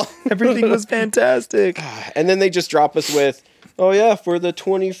so well. Everything was fantastic. And then they just drop us with, oh yeah, for the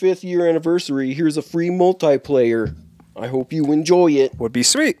 25th year anniversary, here's a free multiplayer. I hope you enjoy it. Would be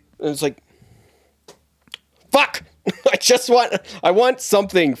sweet. And it's like, fuck! I want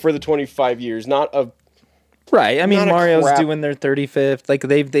something for the 25 years, not a... Right. I mean, Mario's crap. doing their 35th. Like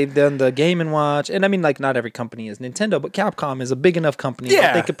they've done the Game & Watch, and I mean, like not every company is Nintendo, but Capcom is a big enough company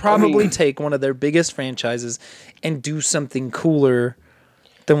that they could probably take one of their biggest franchises and do something cooler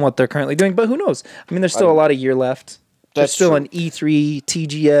than what they're currently doing. But who knows? I mean, there's still a lot of year left. There's still true. an E3,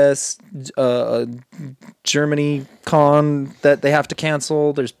 TGS, Germany Con that they have to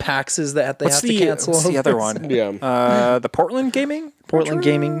cancel. There's PAXs that they have to cancel. What's the other one? Yeah. The Portland Gaming? Portland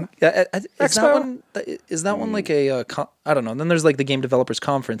Gaming. Expo? Is that one like a? I don't know. Then there's like the Game Developers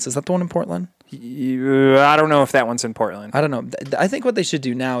Conference. Is that the one in Portland? I don't know if that one's in Portland. I don't know. I think what they should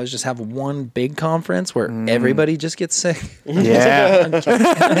do now is just have one big conference where everybody just gets sick. Yeah.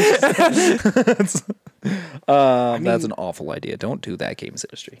 That's an awful idea. Don't do that, games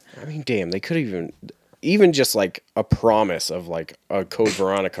industry. I mean, damn, they could even just like a promise of like a Code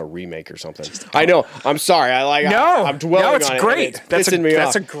Veronica remake or something. I know. I'm sorry. I'm dwelling it's on great. it. It's pissing me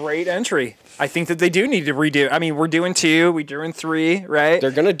That's off. a great entry. I think that they do need to redo. I mean, we're doing 2, we're doing 3, right?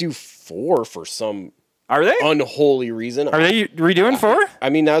 They're gonna do 4 for some Are they? unholy reason. Are they redoing 4? I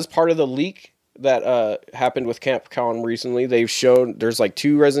mean, that was part of the leak that happened with Capcom recently. They've shown there's like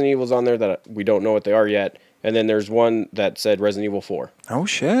 2 Resident Evils on there that we don't know what they are yet, and then there's one that said Resident Evil 4. Oh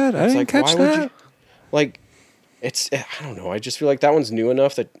shit! I didn't Like, catch why would that. you? Like, I don't know. I just feel like that one's new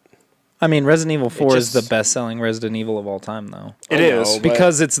enough that I mean, Resident Evil 4 is the just- best-selling Resident Evil of all time, though. It I know, is. but-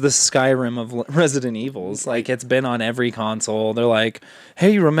 Because it's the Skyrim of Resident Evils. Like, it's been on every console. They're like,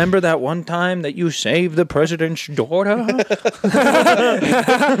 hey, remember that one time that you saved the president's daughter?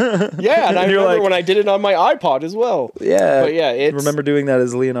 yeah, and I You're remember like- when I did it on my iPod as well. Yeah. But yeah, it's remember doing that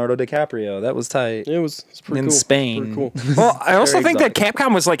as Leonardo DiCaprio. That was tight. it's pretty In cool. Spain. Pretty cool. Well, I also Very think that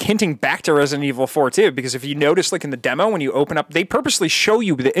Capcom was like hinting back to Resident Evil 4 too, because if you notice, like in the demo, when you open up, they purposely show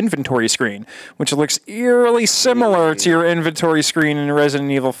you the inventory screen, which looks eerily similar to your inventory screen in Resident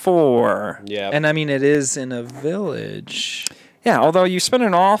Evil 4. Yeah, And I mean, it is in a village. Yeah, although you spend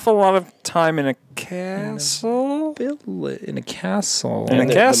an awful lot of time in a castle. In a castle. In a and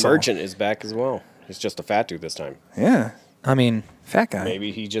the castle. merchant is back as well. He's just a fat dude this time. Yeah, I mean, fat guy.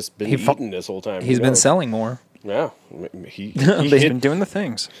 Maybe he just been He fu- eating this whole time. he's Who been knows? selling more. Yeah, he He's been doing the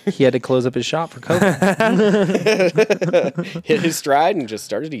things. He had to close up his shop for COVID. hit his stride and just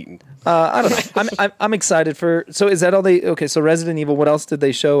started eating. I don't know. I'm excited for. So is that all they? Okay, so Resident Evil. What else did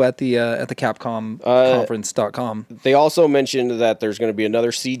they show at the Capcom conference.com? They also mentioned that there's going to be another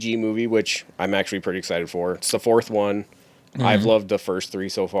CG movie, which I'm actually pretty excited for. It's the 4th one. I've loved the first 3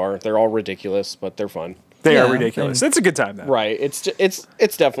 so far. They're all ridiculous, but they're fun. They Yeah, are ridiculous. It's a good time though. Right. It's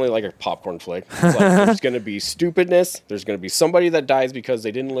definitely like a popcorn flick. It's like, there's going to be stupidness. There's going to be somebody that dies because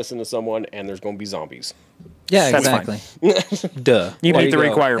they didn't listen to someone, and there's going to be zombies. Yeah, That's exactly. Duh. You There meet the go.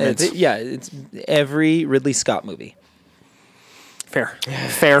 requirements. It's every Ridley Scott movie, Fair.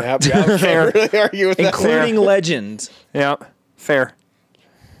 Fair. Yep, yeah, Fair. really argue with that. including Legend. Yeah. Fair.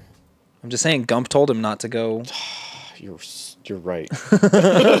 I'm just saying, Gump told him not to go. You're right.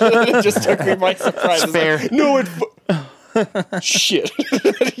 It just took me by surprise. It's Fair. like, no, shit.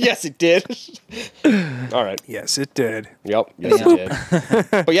 Yes, it did. All right. Yes, it did. Yep. Yes, it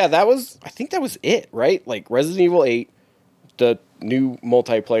did. But yeah, I think that was it, right? Like Resident Evil 8, the new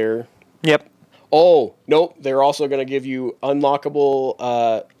multiplayer. Yep. Oh, nope. They're also going to give you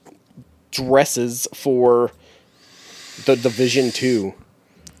unlockable dresses for the Division 2.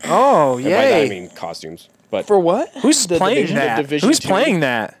 Oh, And by that, I yay. mean costumes. But For what? Who's playing Division- that? Division Who's 2? playing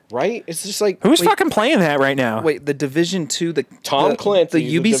that? right? It's just like Who's fucking playing that right now? Wait, the Division 2, Tom Clancy,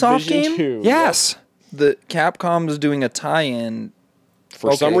 the Ubisoft Division game? 2. Yes. The Capcom's doing a tie-in.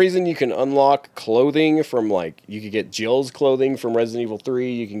 For some Okay. reason, you can unlock clothing from like you could get Jill's clothing from Resident Evil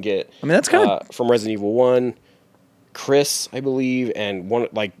 3. You can get I mean, that's kinda- from Resident Evil 1. Chris, I believe, and one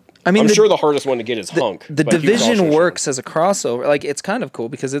like I mean, I'm the- sure the hardest one to get is Hunk. The but he was Division also works as a crossover. Like, it's kind of cool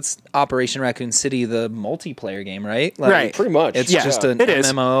because it's Operation Raccoon City, the multiplayer game, right? Like, Right. pretty much. It's Yeah, just an it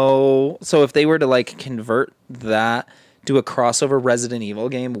is. MMO. So if they were to like convert that, do a crossover Resident Evil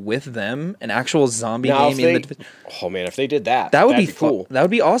game with them, an actual zombie Now, game if in they, the oh man, if they did that, that would that'd be cool. That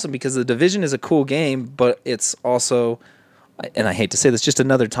would be awesome because the Division is a cool game, but it's also, and I hate to say this, just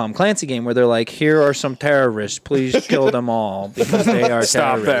another Tom Clancy game where they're like, here are some terrorists, please kill them all because they are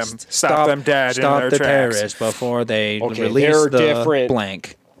Stop them. terrorists. Stop them dead in Stop their the tracks. terrorists before they Okay, release there are the different-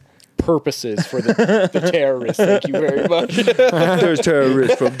 blank. Purposes for the terrorists. Thank you very much. There's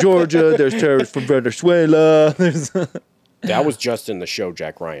terrorists from Georgia. There's terrorists from Venezuela. There's That was just in the show,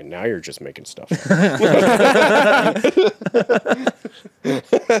 Jack Ryan. Now you're just making stuff.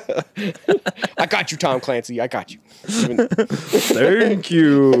 I got you, Tom Clancy. I got you. Thank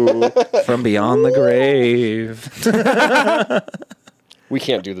you. From beyond the grave. We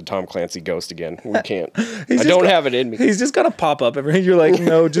can't do the Tom Clancy ghost again. We can't. I don't have it in me. He's just gonna pop up every. You're like,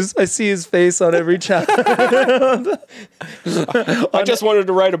 no, just I see his face on every chat. I just wanted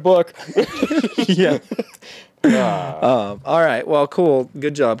to write a book. Yeah. All right. Well, cool.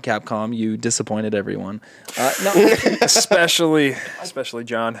 Good job, Capcom. You disappointed everyone. No, especially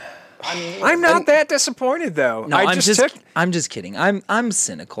John. I'm not that disappointed though. no, I'm just kidding. I'm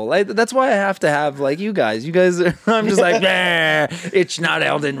cynical. That's why I have to have like you guys. You guys are. I'm just like, nah, it's not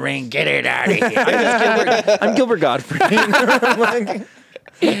Elden Ring. Get it out of here. I'm Gilbert Godfrey. Like,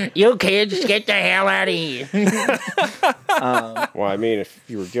 you kids, get the hell out of here. Well, I mean, if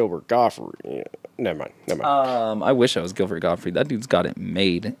you were Gilbert Gottfried, yeah. Never mind. I wish I was Gilbert Godfrey. That dude's got it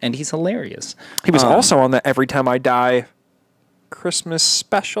made, and he's hilarious. He was also on the Every Time I Die Christmas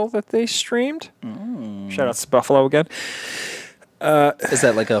special that they streamed. Shout out to Buffalo again. Is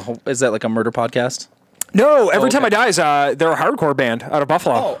that like a murder podcast? No, Every Time okay. I Die is they're a hardcore band out of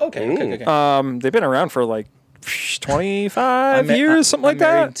Buffalo. Oh, okay. They've been around for like 25 years, something like I'm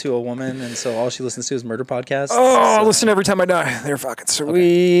that. married to a woman, and so all she listens to is murder podcasts. Oh, so. listen Every Time I Die. They're fucking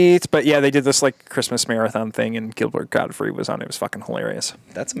sweet. But yeah, they did this like Christmas marathon thing, and Gilbert Godfrey was on it. It was fucking hilarious.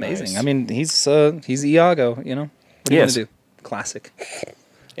 That's amazing. Nice. I mean, he's Iago. You know, what are you Yes. gonna do? Classic.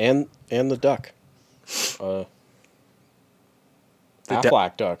 And the duck.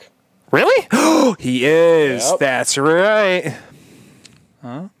 Affleck duck. Really? He is. Yep. That's right.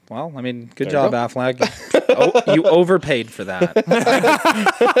 Well, I mean, good There you job, Affleck. You overpaid for that.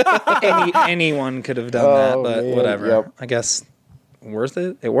 Anyone could have done that, but man, whatever. yep. I guess worth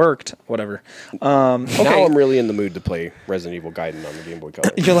it. It worked. Whatever. Now Okay. I'm really in the mood to play Resident Evil Gaiden on the Game Boy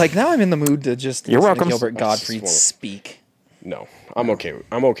Color. You're like, now I'm in the mood to just You're listen to welcome. Gilbert I Godfrey just wanna- speak. No, I'm okay.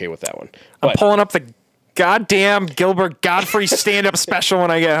 I'm okay with that one. I'm But pulling up the goddamn Gilbert Godfrey stand-up special when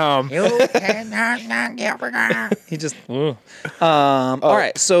I get home. He just. All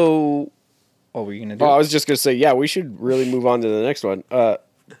right. So, what were you gonna do? I was just gonna say, yeah, we should really move on to the next one. But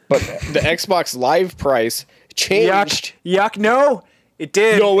the Xbox Live price changed. Yuck. No, it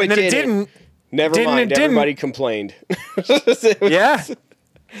did. No, it and then didn't. it didn't. Never Didn't, mind. it didn't. Everybody complained. Yeah.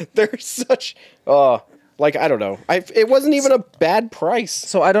 They're such. Like I don't know. It wasn't even a bad price.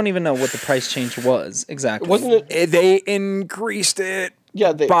 So I don't even know what the price change was exactly. Wasn't it? They increased it.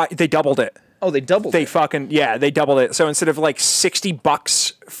 Yeah. They doubled it. Oh, they doubled. They it. they doubled it. So instead of like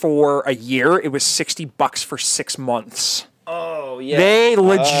 $60 for a year, it was $60 for 6 months. Oh yeah. They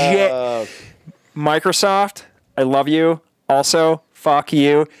legit Microsoft, I love you. Also, fuck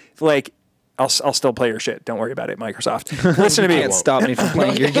you. Like I'll still play your shit. Don't worry about it, Microsoft. Listen to me. can't stop me from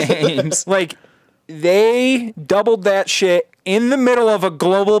playing your games. Like they doubled that shit in the middle of a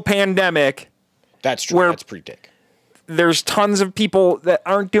global pandemic. That's true. Where- That's pretty dick. There's tons of people that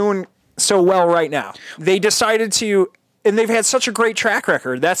aren't doing so well right now. They decided to, and they've had such a great track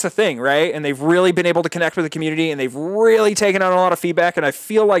record. That's the thing, right? And they've really been able to connect with the community, and they've really taken on a lot of feedback. And I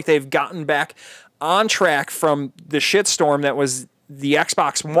feel like they've gotten back on track from the shitstorm that was the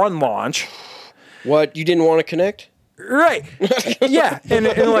Xbox One launch. What, you didn't want to connect? Right. Yeah. And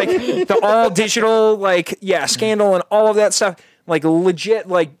like the all digital, like, yeah, scandal and all of that stuff, like legit,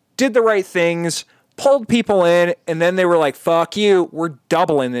 like did the right things, pulled people in, and then they were like, fuck you, we're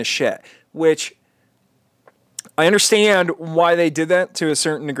doubling this shit. Which I understand why they did that to a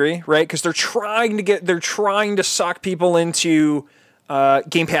certain degree, right? Because they're trying to suck people into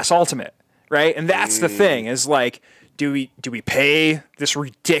Game Pass Ultimate, right? And that's the thing, is like, do we pay this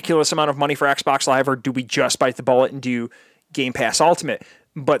ridiculous amount of money for Xbox Live, or do we just bite the bullet and do Game Pass Ultimate?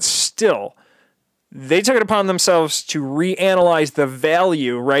 But still, they took it upon themselves to reanalyze the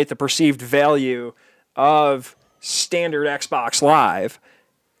value, right? The perceived value of standard Xbox Live,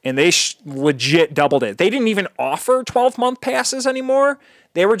 and they legit doubled it. They didn't even offer 12-month passes anymore.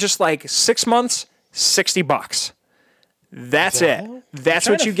 They were just like 6 months, $60. That's it. That's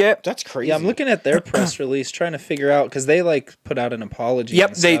what you get. That's crazy. Yeah, I'm looking at their press release, trying to figure out because they like put out an apology. Yep,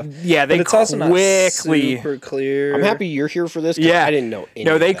 and they stuff, yeah they but it's also not quickly super clear. I'm happy you're here for this. 'Cause yeah I didn't know. Any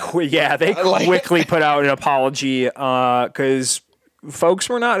no of they that. they quickly put out an apology because folks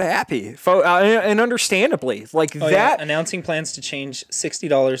were not happy, and understandably, like Oh, that. yeah. Announcing plans to change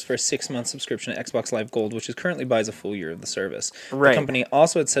 $60 for a 6-month subscription to Xbox Live Gold, which is currently buys a full year of the service. Right. The company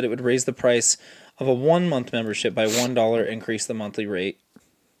also had said it would raise the price of a 1-month membership by $1, increase the monthly rate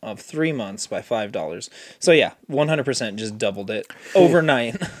of 3 months by $5. So yeah, 100% just doubled it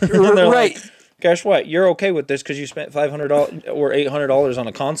overnight. And they're Right. like, guess what? You're okay with this because you spent $500 or $800 on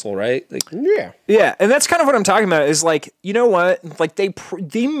a console, right? Like, Yeah. Yeah, and that's kind of what I'm talking about. Is like, you know what? Like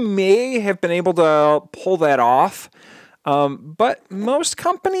they may have been able to pull that off, but most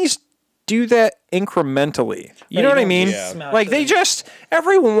companies do that incrementally. You know what I mean? Yeah. Like they just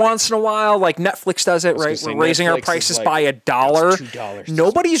every once in a while, like Netflix does it, right? say, We're raising our Netflix is prices like, by $1. $2.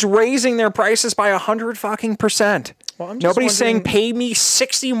 Nobody's raising their prices by 100%. I'm just Nobody's saying wondering- pay me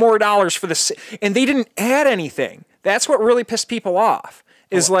 $60 more for this, and they didn't add anything. That's what really pissed people off.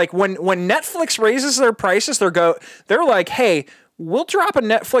 Is like when Netflix raises their prices, they're like, hey, we'll drop a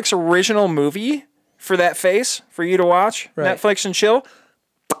Netflix original movie for that face for you to watch, Right. Netflix and chill,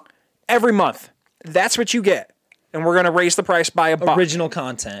 every month. That's what you get. And we're going to raise the price by a buck. Original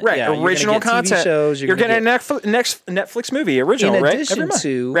content. Right, Yeah, you're gonna original get TV content. shows, you're getting gonna a Netflix movie, original, in right? addition Every month,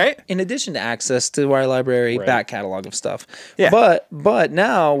 to right? in addition to access to our library Right. back catalog of stuff. Yeah. But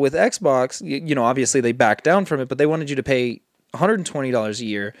now with Xbox, you know, obviously they backed down from it, but they wanted you to pay $120 a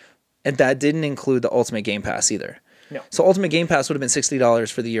year, and that didn't include the Ultimate Game Pass either. No. So Ultimate Game Pass would have been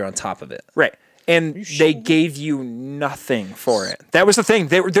 $60 for the year on top of it. Right. And they gave you nothing for it. That was the thing.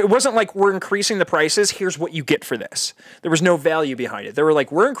 It wasn't like we're increasing the prices. Here's what you get for this. There was no value behind it. They were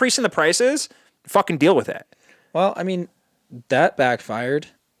like, we're increasing the prices. Fucking deal with it. Well, I mean, that backfired.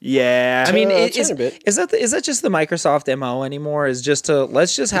 Yeah. I mean, a is tiny bit. that just the Microsoft MO anymore? Is just to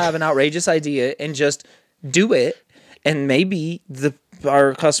let's just have an outrageous idea and just do it, and maybe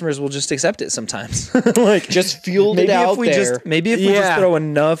our customers will just accept it sometimes. Like Just field it maybe out if we there. maybe if we just Yeah. throw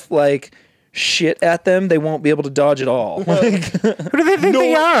enough like shit at them, they won't be able to dodge it all. Like, who do they think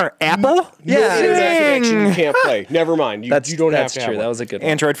they are? Apple? Yeah, Internet connection you Dang. can't play. Never mind. You don't have that's to true. have That one. was a good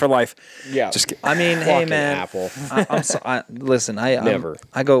one. Android for life. Yeah. Just kidding. I mean, hey Fucking man, Apple. I'm so, listen. I'm- Never.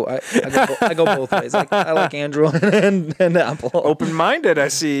 I go both ways. I like Android and Apple. Open-minded, I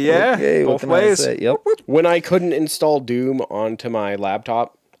see. Yeah. Okay, what Both can I ways. say? Yep. When I couldn't install Doom onto my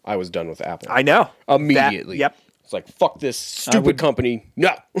laptop, I was done with Apple. I know. Immediately. Yep. It's like, fuck this stupid company. No.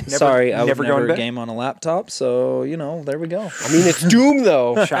 Sorry, I would never go never to bed? game on a laptop. So you know, there we go. I mean, it's Doom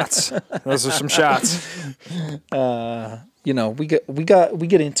though. Shots. Those are some shots. You know, we get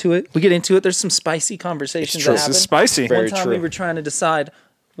into it. We get into it. There's some spicy conversations true. that This happen. is spicy. Very One time true. we were trying to decide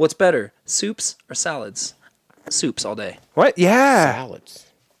what's better, soups or salads. Soups all day. What? Yeah. Salads.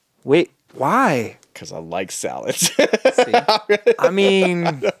 Wait, why? Because I like salads. See? I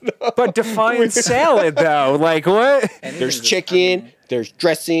mean, but define salad though. Like what? There's chicken. There's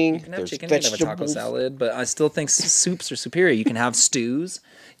dressing. You can have There's chicken, you can have a taco vegetables. salad, but I still think soups are superior. You can have stews.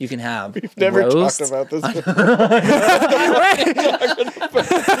 You can have Never roast. talked about this before.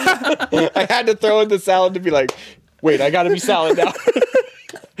 I had to throw in the salad to be like, wait, I got to be salad now.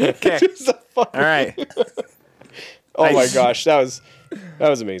 Okay. Just a fuck- All right. oh my gosh, that was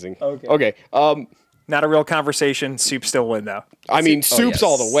amazing. Okay. Not a real conversation. Soup still win though. I mean, soup's yes.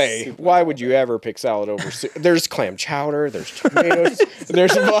 all the way. Why would you ever pick salad over soup? There's clam chowder. There's tomatoes.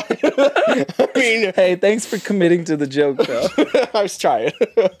 there's. I mean, Hey, thanks for committing to the joke, though. I was trying.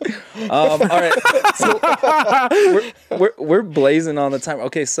 All right, so we're blazing on the time.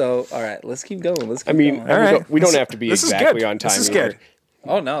 Okay, so all right, let's keep going. Let's keep I mean, going. All right. we don't have to be This is exactly good. on time. This is either. good.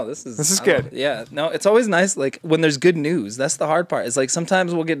 Oh no, this is is I good. love it. Yeah, no, it's always nice. Like when there's good news. That's the hard part. It's like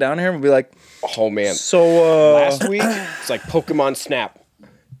sometimes we'll get down here and we'll be like, Oh man, so last week it's like Pokemon Snap.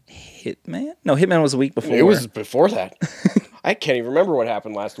 Hitman? No, Hitman was a week before. It was before that. I can't even remember what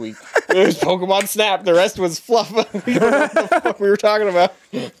happened last week. It was Pokemon Snap. The rest was fluff. We don't know what the fuck we were talking about.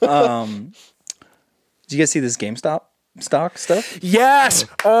 Did you guys see this GameStop stock stuff? Yes.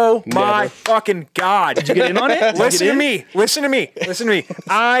 Oh my Never. fucking god. Did you Get in on it? Listen to me. Listen to me. Listen to me.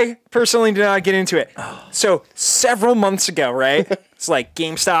 I personally did not get into it. So several months ago, right? It's like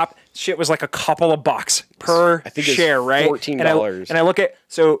GameStop. Shit was like a couple of bucks per think it's share, right? $14. And I look at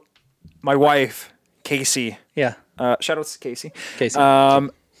my wife, Casey. Yeah. Shout outs to Casey. Casey.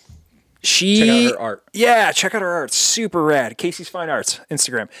 She Check out her art. Yeah, check out her art. Super rad. Casey's Fine Arts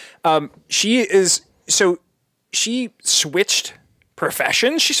Instagram. She switched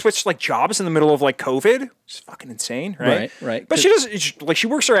professions. She switched like jobs in the middle of like COVID. It's fucking insane, right? Right. But she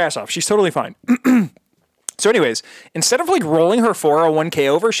works her ass off. She's totally fine. So, anyways, instead of like rolling her 401k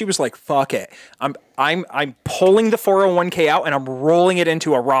over, she was like, "Fuck it, I'm pulling the 401k out and I'm rolling it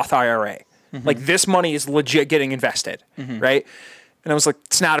into a Roth IRA. Like this money is legit getting invested, right?" And I was like,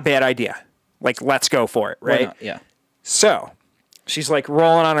 "It's not a bad idea. Like, let's go for it, Why right?" not? Yeah. So she's like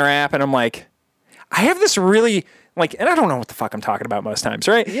rolling on her app, and I'm like, I have this really like, and I don't know what the fuck I'm talking about most times,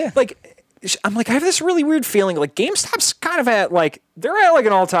 right? Yeah. Like, I'm like, I have this really weird feeling like GameStop's kind of at like, they're at like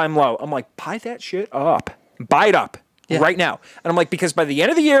an all-time low. I'm like, buy that shit up. Buy it up right now. And I'm like, because by the end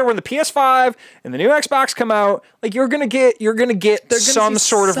of the year, when the PS5 and the new Xbox come out, like you're gonna get some see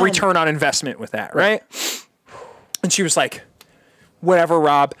sort of some. return on investment with that, right? And she was like, whatever,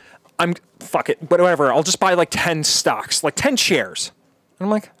 Rob. Fuck it, whatever. I'll just buy like 10 stocks, like 10 shares. And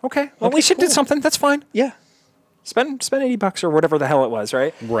I'm like, okay, well, at least you did something. That's fine. Yeah. Spend $80 or whatever the hell it was,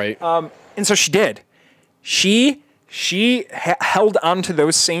 right? Right. And so she did. She She held onto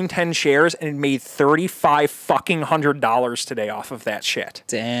those same 10 shares and made $3,500 today off of that shit.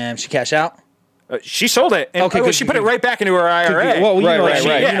 Damn, she cash out? She sold it, and Okay, she put it right back into her IRA. Well, you know what I right, mean.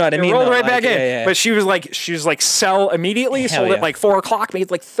 right. You know what I It mean. rolled though, right back like, in. yeah. But she was like, sell immediately. Hell Sold yeah. it like 4 o'clock.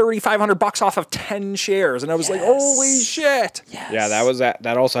 Made like $3,500 off of 10 shares, and I was like, holy shit. Yes. Yeah,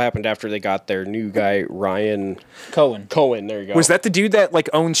 that also happened after they got their new guy Ryan Cohen. Cohen. There you go. Was that the dude that like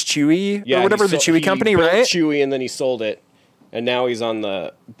owns Chewy or whatever, the Chewy company, built right? Chewy, and then he sold it, and now he's on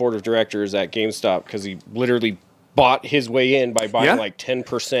the board of directors at GameStop because he literally bought his way in by buying Yeah. like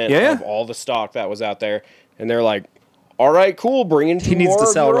 10% Yeah. of all the stock that was out there, and they're like, "All right, cool, bring in He needs to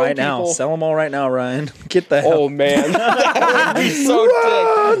sell right now. Sell them all right now, Ryan. Get the hell. Oh man, that would be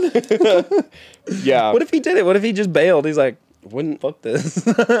so dick. Yeah, What if he did it? What if he just bailed? He's like, wouldn't fuck this.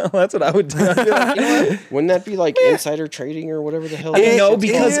 That's what I would do. I'd be like, you know what? wouldn't that be like insider trading or whatever the hell? I mean, that no,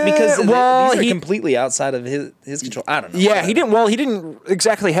 shit's because called? these are he- completely outside of his control. I don't know. Yeah, he didn't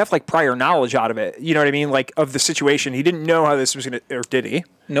exactly have like prior knowledge out of it. You know what I mean? Like of the situation. He didn't know how this was going to, or did he?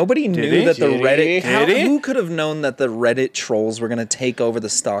 Nobody knew he? that the Did he? Reddit. Did he? Who could have known that the Reddit trolls were going to take over the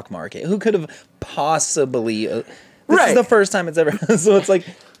stock market? Who could have possibly? This Right. is the first time it's ever. So it's like,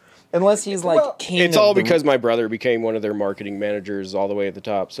 unless he's like king. It's of all the- because my brother became one of their marketing managers all the way at the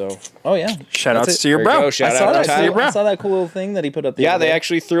top. So Oh yeah. Shout That's outs it. to your There you bro. go, shout I out saw to that. Tyler. I saw that cool little thing that he put up. The yeah, other they day.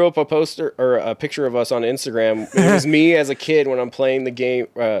 actually threw up a poster or a picture of us on Instagram. It was me as a kid when I'm playing the game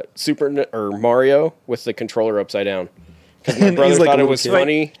Mario with the controller upside down. Because my He's brother like a thought it little was kid.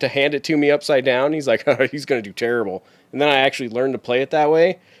 funny to hand it to me upside down. He's like, oh, he's going to do terrible. And then I actually learned to play it that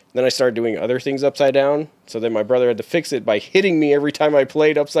way. Then I started doing other things upside down. So then my brother had to fix it by hitting me every time I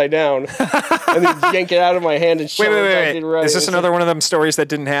played upside down, and then yank it out of my hand and shove it back in right. Is this It's another one of them stories that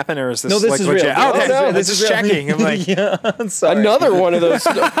didn't happen, or is this No, this like is legit? real. Oh, This okay. is real. I This was is just real. checking. I'm like, yeah, I'm sorry. another one of those.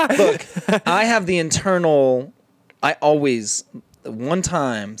 Look, I have the internal. I always. One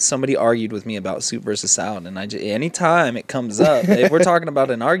time, somebody argued with me about soup versus salad, and anytime it comes up, if we're talking about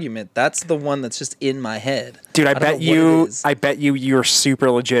an argument, that's the one that's just in my head. dude, I don't bet know what it you, is. I bet you're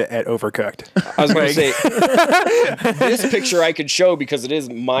super legit at Overcooked. I was going to say, this picture I could show because it is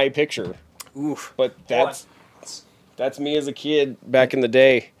my picture. Oof. But that's me as a kid back in the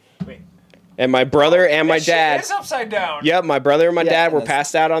day. And my brother and my dad. It's upside down. Yep, my brother and my Yeah, dad were that's-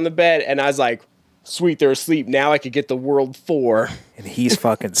 passed out on the bed, and I was like, sweet, they're asleep. Now I could get the world 4. And he's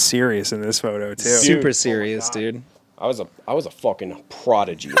fucking serious in this photo too. Super serious, dude. I was a fucking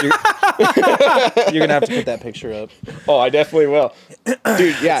prodigy. You're gonna have to put that picture up. Oh, I definitely will.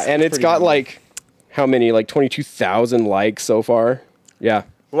 Dude, yeah, and it's pretty got good. like how many? Like 22,000 likes so far. Yeah.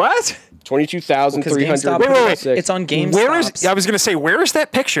 What? 22,300. Wait. It's on GameStop. Where is? I was gonna say, where is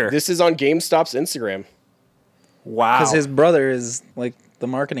that picture? This is on GameStop's Instagram. Wow. because his brother is like the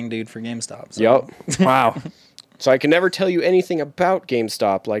marketing dude for GameStop. So. Yep. Wow. So I can never tell you anything about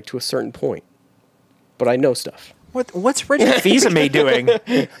GameStop, like to a certain point, but I know stuff. What's Reggie Fils-Aimé doing?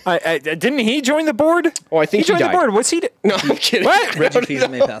 Didn't he join the board? Oh, I think he joined died. the board. What's he? No, I'm kidding. What? Reggie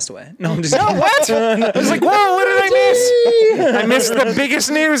Fils-Aimé passed away. No, I'm just kidding. What? I was like, whoa, what did I miss? I missed the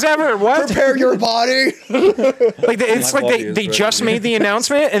biggest news ever. What? Prepare your body. It's My like body is they ready. just made the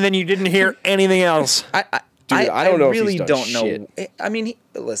announcement and then you didn't hear anything else. I don't know if really he's done don't know. shit. I mean,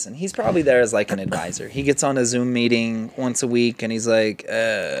 listen, he's probably there as like an advisor. He gets on a Zoom meeting once a week, and he's like,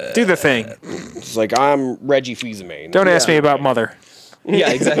 Do the thing. It's like, I'm Reggie Fils-Aimé. Don't ask me about Mother. yeah,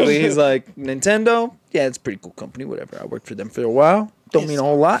 exactly. He's like, Nintendo, yeah, it's a pretty cool company, whatever. I worked for them for a while. Don't mean a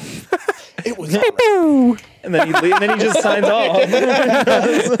whole lot. It was And then he just signs off.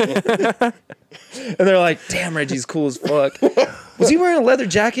 And they're like, damn, Reggie's cool as fuck. Was he wearing a leather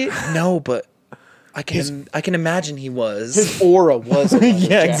jacket? No, but I can imagine he was. his aura was.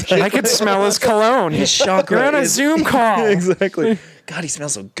 Yeah, exactly. I could smell his cologne. His chakra You're on a is- Zoom call. Exactly. God, he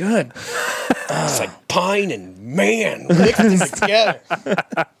smells so good. It's like pine and man mixed together.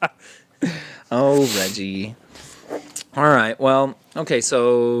 Oh, Reggie. All right. Well, okay.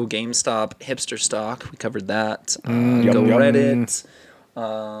 So GameStop, hipster stock. We covered that. Go Reddit.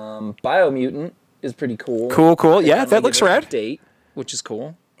 Biomutant is pretty cool. Cool. Yeah, Finally that looks give it a rad. Date, which is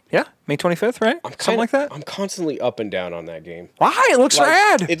cool. Yeah, May 25th, right? Something like that. I'm constantly up and down on that game. Why? It looks Like,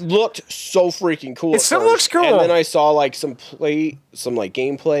 rad. It looked so freaking cool. It at still first, looks cool. And then I saw like some like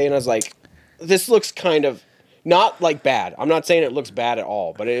gameplay, and I was like, this looks kind of not like bad. I'm not saying it looks bad at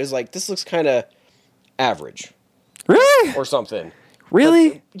all, but it is like this looks kind of average Really? or something.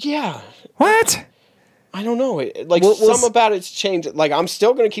 Really? Yeah. What? I don't know. Like some about it's changed. Like I'm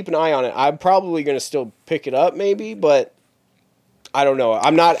still gonna keep an eye on it. I'm probably gonna still pick it up, maybe, but I don't know.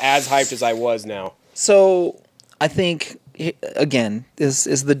 I'm not as hyped as I was now. So I think again,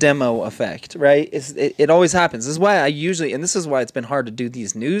 is the demo effect, right? It always happens. This is why this is why it's been hard to do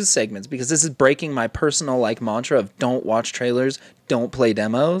these news segments, because this is breaking my personal like mantra of don't watch trailers, don't play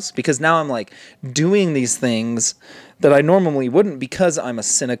demos, because now I'm like doing these things that I normally wouldn't because I'm a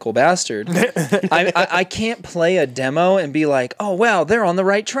cynical bastard. I can't play a demo and be like, oh wow, they're on the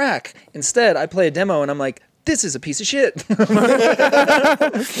right track. Instead, I play a demo and I'm like, this is a piece of shit.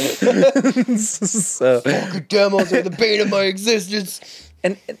 So, Fucking demos are the bane of my existence.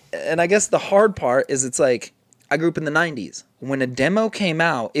 and I guess the hard part is it's like I grew up in the 90s. When a demo came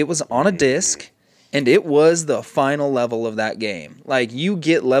out, it was on a disc and it was the final level of that game. Like you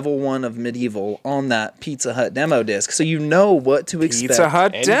get level 1 of Medieval on that Pizza Hut demo disc, so you know what to expect. Pizza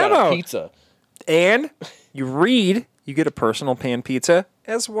Hut And you got a demo. pizza. And you get a personal pan pizza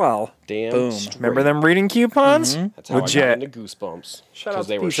as well. Damn. Boom. straight. Remember them reading coupons? That's how I Legit. got into Goosebumps. Shout out Because to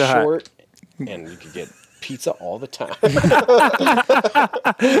they were Pizza Hut. short and you could get pizza all the time.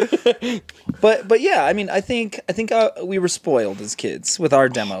 But yeah, I mean, I think we were spoiled as kids with our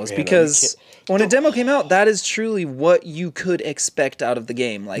demos, man, because when a demo came out, that is truly what you could expect out of the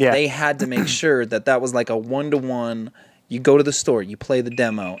game. Like Yeah. they had to make sure that was like a 1-to-1. You go to the store, you play the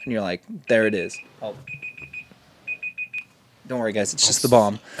demo, and you're like, there it is. Oh. Don't worry, guys, it's just the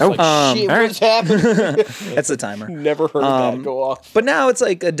bomb. Like, shit, all right. what's happening? That's the timer. Never heard that go off. But now it's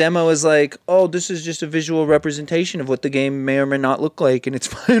like a demo is like, oh, this is just a visual representation of what the game may or may not look like in its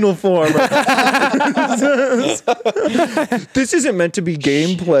final form. This isn't meant to be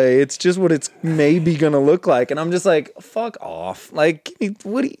gameplay. It's just what it's maybe gonna look like. And I'm just like, fuck off. Like,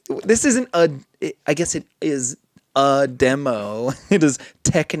 this isn't I guess it is a demo. It is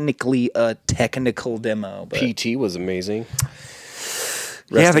technically a technical demo. But PT was amazing.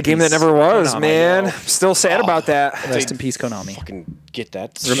 Yeah, in the game that peace, never was, Konami. man. Still sad about that. Rest in peace, Konami. Fucking get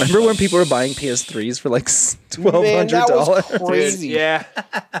that. Remember when people were buying PS3s for like Man, that was $1,200? crazy. Yeah.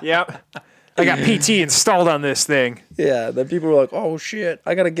 Yep. I got PT installed on this thing. Yeah, then people were like, "Oh shit,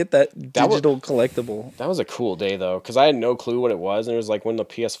 I gotta get that That was- digital collectible." That was a cool day though, because I had no clue what it was, and it was like when the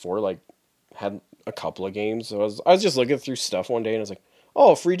PS4 like had a couple of games. So I was just looking through stuff one day, and I was like,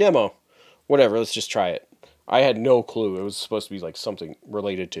 "Oh, free demo, whatever. Let's just try it." I had no clue it was supposed to be like something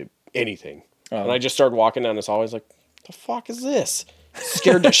related to anything, and I just started walking down this hallway. I was like, "The fuck is this?"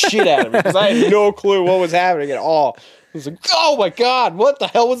 Scared the shit out of me because I had no clue what was happening at all. I was like, "Oh my god, what the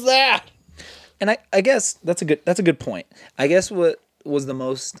hell was that?" And I guess that's a good point. I guess what was the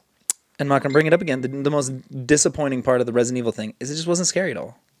most, I'm not gonna bring it up again, the most disappointing part of the Resident Evil thing is it just wasn't scary at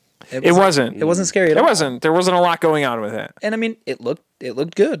all. It wasn't. It wasn't scary at all. It wasn't. There wasn't a lot going on with it. And I mean, it looked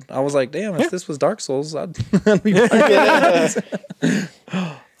good. I was like, damn, if this was Dark Souls, I'd be buying it.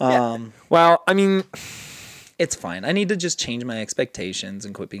 Well, I mean, It's fine. I need to just change my expectations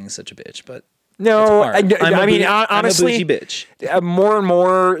and quit being such a bitch. But no, it's hard. I mean, I'm honestly, a bougie bitch. more and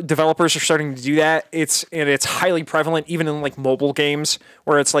more developers are starting to do that. It's highly prevalent even in like mobile games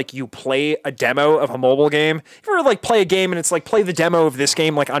where it's like you play a demo of a mobile game. If you ever like play a game and it's like play the demo of this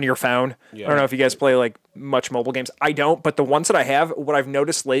game like on your phone. Yeah. I don't know if you guys play like much mobile games. I don't, but the ones that I have, what I've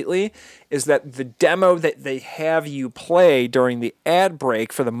noticed lately is that the demo that they have you play during the ad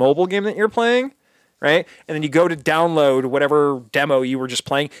break for the mobile game that you're playing, right? And then you go to download whatever demo you were just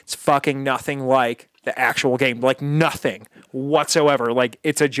playing. It's fucking nothing like the actual game. Like nothing whatsoever. Like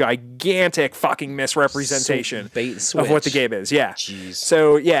it's a gigantic fucking misrepresentation So bait and of what the switch. game is. Yeah. Jeez.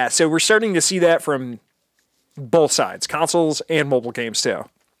 So we're starting to see that from both sides, consoles and mobile games too.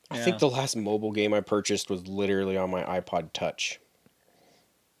 I think the last mobile game I purchased was literally on my iPod Touch.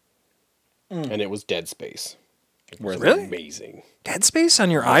 And it was Dead Space. It was Really? amazing. Dead Space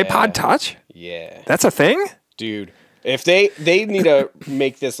on your iPod Touch? Yeah. That's a thing? Dude, if they need to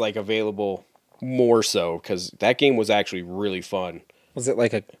make this like available more so, because that game was actually really fun. Was it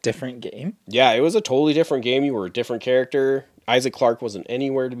like a different game? Yeah, it was a totally different game. You were a different character. Isaac Clarke wasn't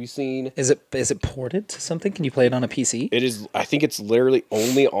anywhere to be seen. Is it ported to something? Can you play it on a PC? It is. I think it's literally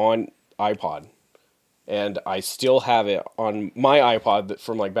only on iPod, and I still have it on my iPod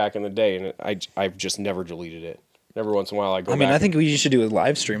from like back in the day, and I've just never deleted it. Every once in a while, I go. I mean, back I think we should do a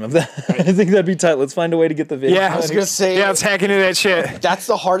live stream of that. I think that'd be tight. Let's find a way to get the video. Yeah, I was gonna say. Yeah, let's hack into that shit. That's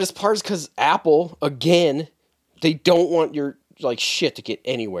the hardest part, is because Apple, again, they don't want your like shit to get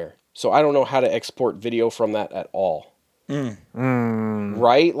anywhere. So I don't know how to export video from that at all.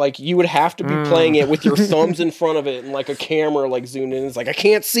 Right? Like you would have to be playing it with your thumbs in front of it and like a camera like zoomed in. It's like I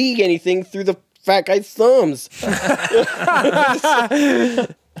can't see anything through the fat guy's thumbs.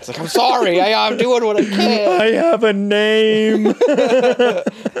 It's like, I'm sorry, I'm doing what I can. I have a name.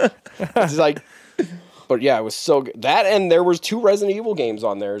 It's like, But yeah, it was so good. That, and there was 2 Resident Evil games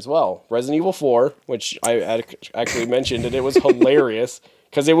on there as well. Resident Evil 4, which I actually mentioned, and it was hilarious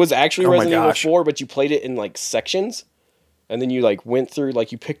because it was actually Resident Evil 4, but you played it in like sections, and then you like went through,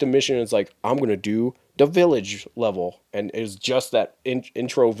 like you picked a mission, and it's like, I'm gonna do the village level, and it was just that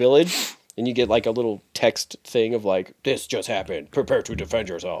intro village. And you get like a little text thing of like, this just happened. Prepare to defend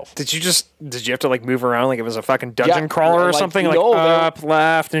yourself. Did you have to like move around like it was a fucking dungeon crawler or something? Like no, up,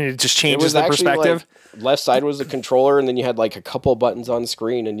 left, and it just changes the perspective? Like, left side was the controller, and then you had like a couple buttons on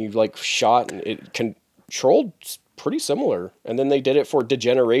screen, and you like shot, and it controlled pretty similar. And then they did it for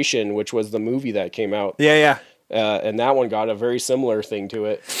Degeneration, which was the movie that came out. Yeah. And that one got a very similar thing to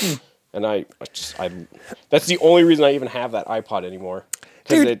it. And I that's the only reason I even have that iPod anymore.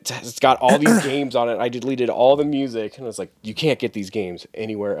 Because it's got all these games on it. I deleted all the music, and it's like, you can't get these games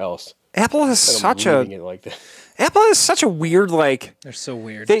anywhere else. Apple is such a like that. Apple is such a weird, like, They're so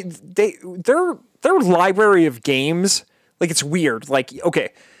weird. Their library of games, like, it's weird. Like, okay,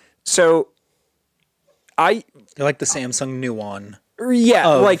 so They're like the Samsung Nuon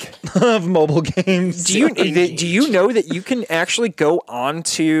of mobile games. Do you know that you can actually go on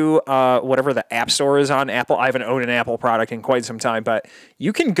to whatever the App Store is on Apple? I haven't owned an Apple product in quite some time, but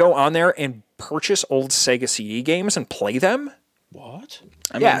you can go on there and purchase old Sega CD games and play them. What?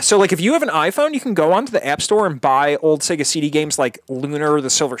 So like if you have an iPhone, you can go onto the App Store and buy old Sega CD games like Lunar, the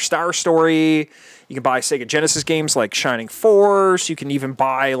Silver Star Story. You can buy Sega Genesis games like Shining Force. You can even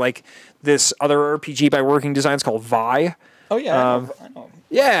buy like this other RPG by Working Designs called Vi. Oh yeah, I know.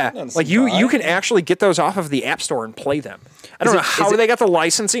 Yeah, like you can actually get those off of the App Store and play them. I don't know how they got the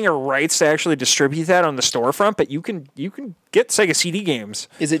licensing or rights to actually distribute that on the storefront, but you can get Sega CD games.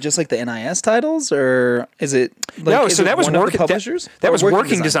 Is it just like the NIS titles, or is it? Like, no, so that was Working publishers. That was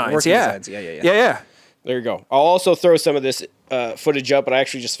Working Designs. Yeah. Yeah. There you go. I'll also throw some of this footage up, but I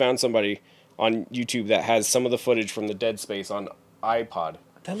actually just found somebody on YouTube that has some of the footage from the Dead Space on iPod.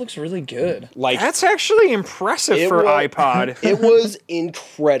 That looks really good. Like, that's actually impressive for iPod. It was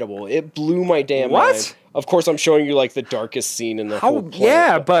incredible. It blew my damn mind. Of course, I'm showing you like the darkest scene in the whole planet.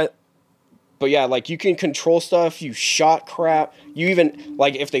 Yeah, but yeah, like you can control stuff. You shot crap. You even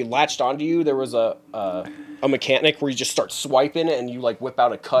like if they latched onto you, there was a mechanic where you just start swiping it, and you like whip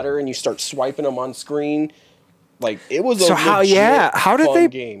out a cutter and you start swiping them on screen. Like it was how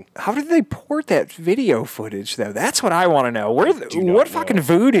did they port that video footage though? That's what I want to know. What fucking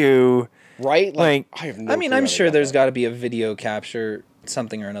voodoo? Right? Like I have no I'm sure there's got to be a video capture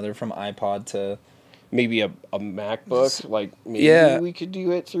something or another from iPod to maybe a MacBook. Like maybe we could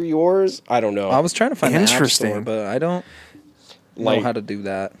do it through yours. I don't know. I was trying to find the App Store, but I don't know how to do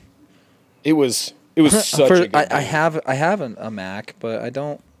that. It was such a good I have a Mac, but I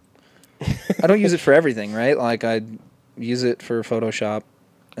don't use it for everything, right? Like I use it for Photoshop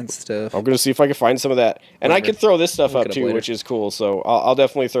and stuff. I'm gonna see if I can find some of that, and I could throw this stuff up too, which is cool. So I'll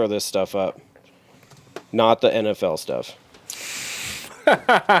definitely throw this stuff up, not the NFL stuff.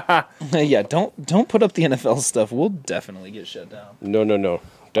 Yeah, don't put up the NFL stuff. We'll definitely get shut down. No,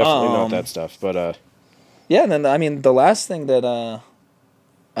 definitely not that stuff. But yeah, and then I mean the last thing that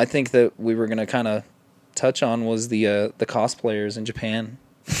I think that we were gonna kind of touch on was the cosplayers in Japan.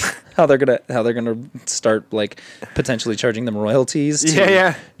 How they're gonna start like potentially charging them royalties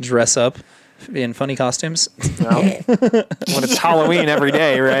to dress up in funny costumes. Well, when it's Halloween every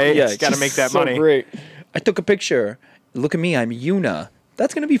day, right? Yeah, got to make that money. Great. I took a picture. Look at me, I'm Yuna.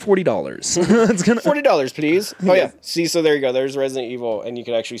 That's gonna be $40. It's gonna $40, please. Oh yeah. See, so there you go. There's Resident Evil, and you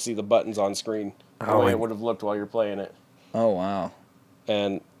can actually see the buttons on screen. The way it would have looked while you're playing it. Oh wow.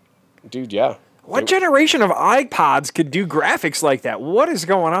 And dude, yeah. What generation of iPods could do graphics like that? What is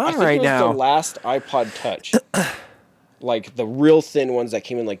going on right now? It was the last iPod Touch. Like the real thin ones that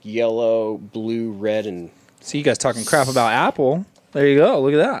came in like yellow, blue, red, and... So you guys talking crap about Apple. There you go.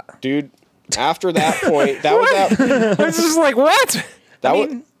 Look at that. Dude, after that point, that was... This is like, what? That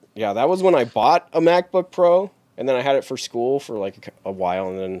was when I bought a MacBook Pro, and then I had it for school for like a while,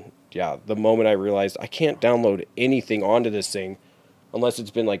 and then, the moment I realized I can't download anything onto this thing, unless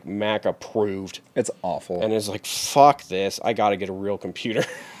it's been like Mac approved. It's awful. And it's like, fuck this. I got to get a real computer.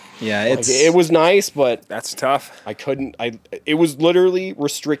 Yeah, it was nice, but that's tough. It was literally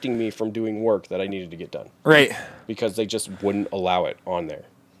restricting me from doing work that I needed to get done. Right. Because they just wouldn't allow it on there.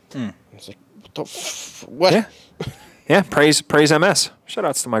 It's like, what? Yeah, praise MS. Shout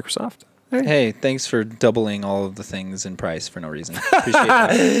outs to Microsoft. Hey, thanks for doubling all of the things in price for no reason. Appreciate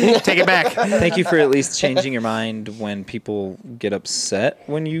that. Take it back. Thank you for at least changing your mind when people get upset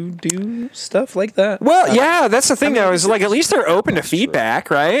when you do stuff like that. Well, yeah, that's the thing, though, is like at least they're open to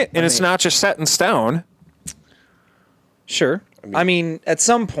feedback, right? And it's not just set in stone. Sure. I mean, at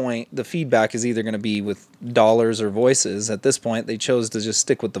some point, the feedback is either going to be with dollars or voices. At this point, they chose to just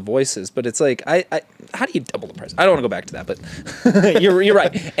stick with the voices. But it's like, how do you double the price? I don't want to go back to that, but you're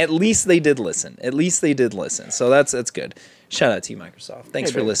right. At least they did listen. So that's good. Shout out to you, Microsoft.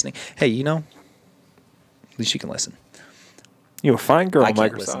 Thanks for listening. Hey, at least you can listen. You a fine girl, I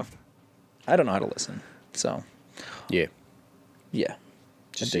can't Microsoft. listen. I don't know how to listen. So, Yeah.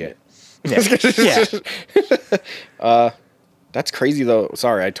 Just dig it. Yeah. That's crazy though.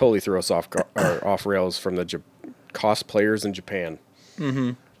 Sorry, I totally threw us off rails from the cosplayers in Japan.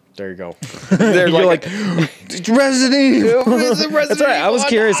 Mm-hmm. There you go. They're like Resident Evil. That's right. I was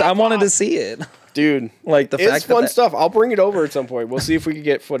curious. I wanted to see it. Dude, Like the it's fact fun that stuff. I'll bring it over at some point. We'll see if we can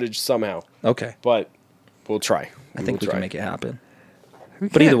get footage somehow. Okay. But we'll try. I think we can make it happen.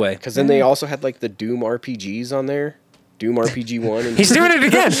 But either way. Because then they also had like the Doom RPGs on there. Doom RPG 1. And He's doing it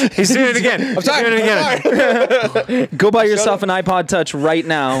again. I'm sorry. Go buy yourself an iPod Touch right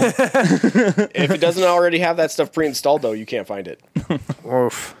now. If it doesn't already have that stuff pre-installed, though, you can't find it.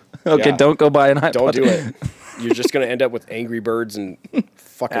 Oof. Okay, Yeah. don't go buy an iPod. Don't do it. You're just going to end up with Angry Birds and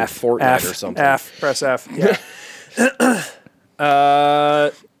fucking Fortnite or something. Press F. Yeah.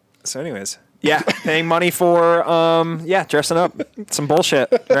 So anyways, yeah, paying money for, dressing up. Some bullshit,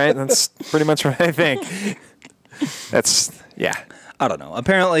 right? That's pretty much what I think. I don't know.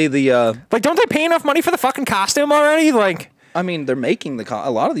 Apparently the Like, don't they pay enough money for the fucking costume already? Like, I mean, they're making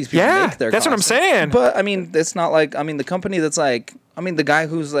a lot of these people Yeah, make their that's what I'm costumes. saying. But I mean, it's not like the company that's like the guy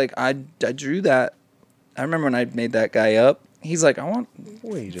who's like I drew that. I remember when I made that guy up. He's like, I want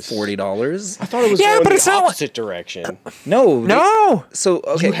Wait a $40. I thought it was Yeah, going but the it's not like- opposite direction. No. no. So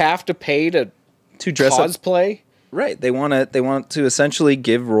okay, You have to pay to dress up. cosplay? Right. They want to essentially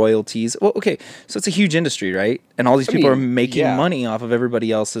give royalties. Well, okay. So it's a huge industry, right? And all these people are making yeah. money off of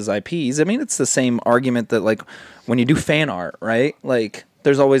everybody else's IPs. I mean, it's the same argument that like when you do fan art, right? Like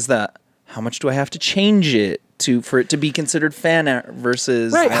there's always that how much do I have to change it for it to be considered fan art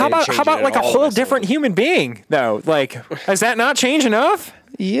versus Right. How didn't change about it like at a all whole this different human being though? Like, has that not changed enough?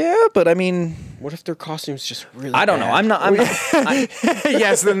 Yeah, but I mean, What if their costume's just really I don't know. bad? I'm not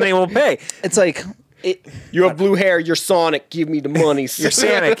Yes, then they will pay. it's like You have blue hair, you're Sonic, give me the money. You're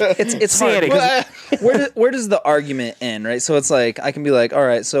Sonic. it's hard Sonic. because where does the argument end, right? So it's like I can be like, all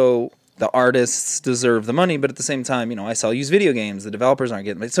right, so the artists deserve the money, but at the same time, I sell used video games. The developers aren't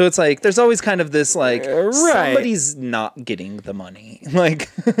getting it. So it's like there's always kind of this like somebody's not getting the money.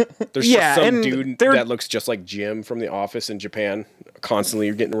 Like There's Yeah, just some and dude they're- that looks just like Jim from The Office in Japan. Constantly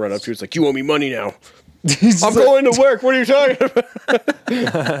you're getting run up to. It's like, you owe me money now. I'm going to work. What are you talking about?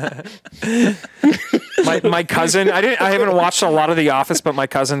 My cousin, I haven't watched a lot of The Office, but my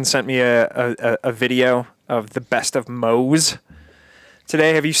cousin sent me a video of the best of Mose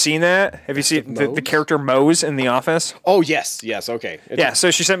today. Have you seen that? Have you seen the character Mose in The Office? Oh, yes. Okay. Yeah,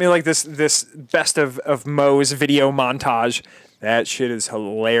 so she sent me like this best of Mose video montage. That shit is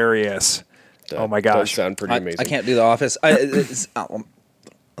hilarious. Oh my Does gosh. sound pretty amazing. I can't do The Office.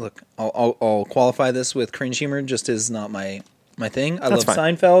 Look, I'll qualify this with cringe humor. Just is not my thing. I love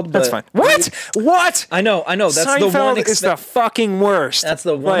fine. Seinfeld. But That's fine. What? I know. That's Seinfeld the one. is the fucking worst. That's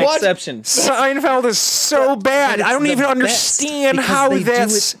the one Like, exception. Seinfeld is so bad. But I don't it's even the understand best how because they do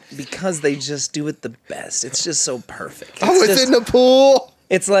that's. it- because they just do it the best. It's just so perfect. Oh, it's just- in the pool.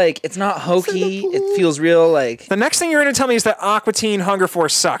 It's like it's not hokey. It feels real. Like The next thing you're going to tell me is that Aqua Teen Hunger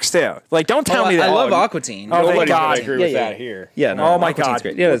Force sucks too. Like, don't tell me that. I love Aqua Teen. Oh, thank Nobody's God. going to agree with Yeah, that here. Yeah, no, Oh my Aqua Teen's God.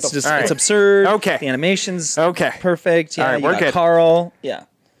 great. Yeah, it's just All right. it's absurd. Okay. The animation's Okay. perfect. Yeah, All right, you we're got good. Carl. Yeah.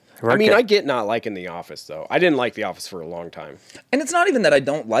 I mean, I get not liking The Office, though. I didn't like The Office for a long time. And it's not even that I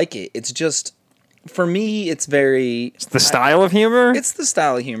don't like it. It's just for me, it's very The style of humor? It's the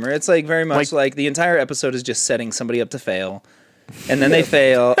style of humor. It's like very much like the entire episode is just setting somebody up to fail. And then they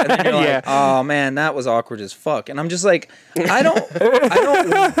fail, and then you're Yeah. like, "Oh man, that was awkward as fuck." And I'm just like, I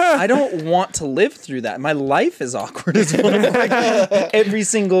don't want to live through that. My life is awkward as fuck. Like, every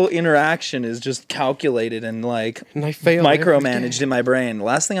single interaction is just calculated and like And I fail micromanaged in my brain. The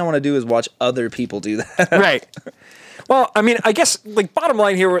last thing I want to do is watch other people do that. Right. Well, I mean, I guess like bottom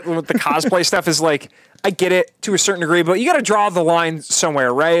line here with the cosplay stuff is like I get it to a certain degree, but you got to draw the line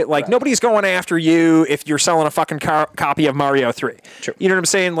somewhere, right? Like nobody's going after you if you're selling a fucking copy of Mario 3. True. You know what I'm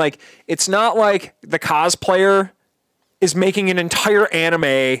saying? Like it's not like the cosplayer is making an entire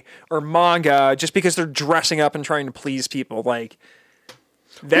anime or manga just because they're dressing up and trying to please people. Like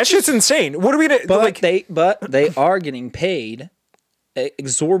that shit's insane. What are we gonna But they are getting paid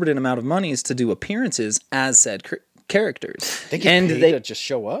exorbitant amount of monies to do appearances as said characters. They get paid to just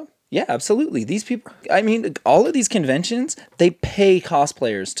show up? Yeah, absolutely. These people, I mean, all of these conventions, they pay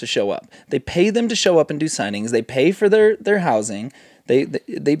cosplayers to show up. They pay them to show up and do signings. They pay for their housing. They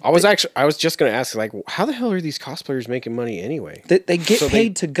I was just going to ask, like, how the hell are these cosplayers making money anyway? They get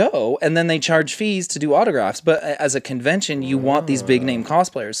paid to go, and then they charge fees to do autographs. But as a convention, you want these big name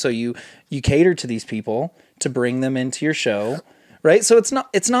cosplayers, so you cater to these people to bring them into your show, right? So it's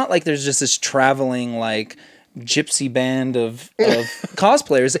not like there's just this traveling like gypsy band of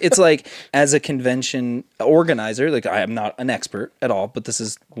cosplayers. It's like, as a convention organizer, like, I am not an expert at all, but this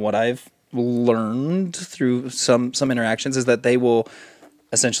is what I've learned through some interactions, is that they will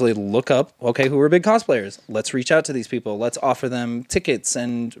essentially look up, okay, who are big cosplayers? Let's reach out to these people. Let's offer them tickets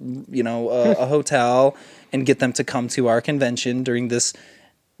and, you know, a hotel, and get them to come to our convention during this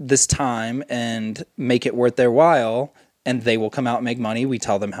time and make it worth their while. And they will come out and make money. We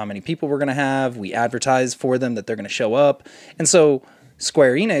tell them how many people we're going to have. We advertise for them that they're going to show up. And so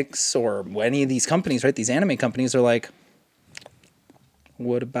Square Enix, or any of these companies, right, these anime companies, are like,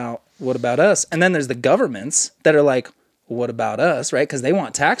 what about us? And then there's the governments that are like, what about us, right? Because they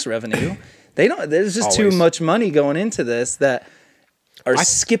want tax revenue. There's just too much money going into this that are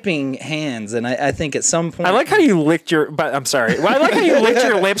skipping hands. And I think at some point, I like how you licked your. But I'm sorry. Well, I like how you licked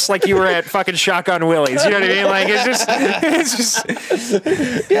your lips like you were at fucking Shotgun Willie's. You know what I mean? Like, it's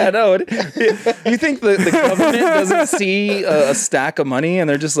just. Yeah, no. You think the government doesn't see a stack of money and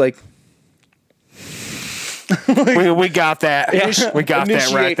they're just like, we got that. We got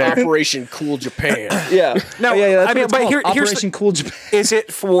that right there. Operation Cool Japan. yeah. No, yeah. I mean, but here's Operation Cool Japan. Is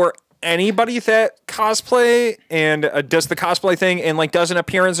it for anybody that cosplay, and does the cosplay thing and like does an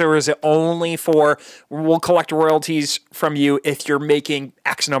appearance, or is it only for, we'll collect royalties from you if you're making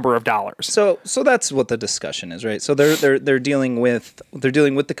X number of dollars? So that's what the discussion is, right? So they're dealing with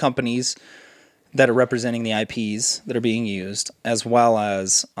the companies that are representing the IPs that are being used, as well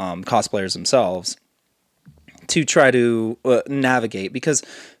as cosplayers themselves, to try to navigate, because,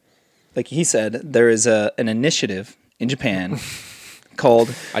 like he said, there is an initiative in Japan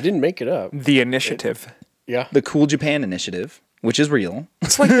called I didn't make it up. The Initiative. Yeah. the Cool Japan Initiative, which is real.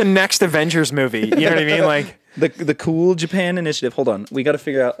 It's like the next Avengers movie. You know what I mean? Like, The Cool Japan Initiative. Hold on, we got to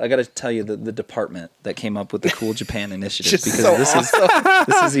figure out. I got to tell you the department that came up with the Cool Japan Initiative, Just because so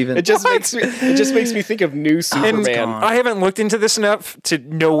this is even. It just makes me think of new Superman. I haven't looked into this enough to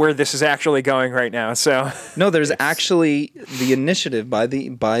know where this is actually going right now. So No, there's actually the initiative by the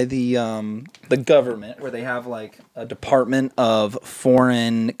government, where they have like a department of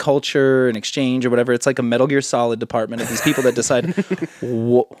foreign culture and exchange or whatever. It's like a Metal Gear Solid department of these people that decide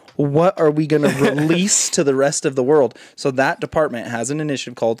what are we going to release to the rest of the world. So that department has an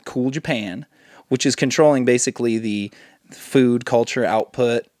initiative called Cool Japan, which is controlling basically the food culture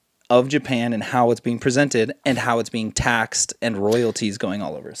output of Japan and how it's being presented and how it's being taxed and royalties going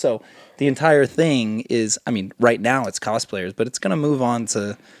all over. So the entire thing is, I mean, right now it's cosplayers, but it's going to move on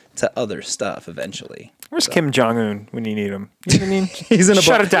to other stuff eventually. where's Kim Jong-un when you need him? You know what I mean? He's in a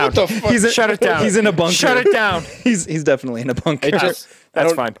Shut it down. Shut it down. He's in a bunker. Shut it down. He's definitely in a bunker. It just,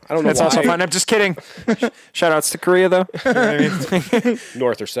 That's fine. I don't know That's why. also fine. I'm just kidding. Shout outs to Korea, though. You know what I mean?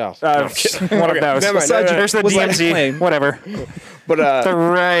 North or south. One No, I'm of kidding. those. Okay, never mind, never mind. There's the Was that DMZ. claim? Whatever. But The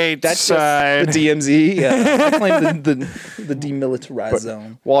right that's just- side. The DMZ, yeah. I claim the demilitarized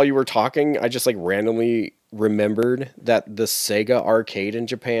zone. while you were talking, I just like randomly remembered that the Sega arcade in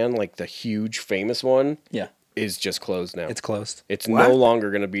Japan, like the huge famous one, Yeah, is just closed now. it's closed. It's no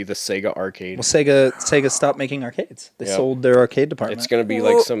longer going to be the Sega arcade. Well, Sega stopped making arcades. They Yep. sold their arcade department. It's going to be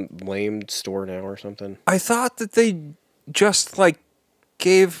like some lame store now or something. I thought that they just like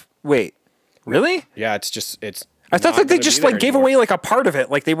gave. Wait, really? Yeah, it's. I thought not that they gonna just be there like gave anymore. away like a part of it.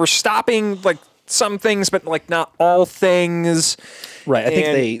 Like they were stopping like some things, but like not all things. Right. I think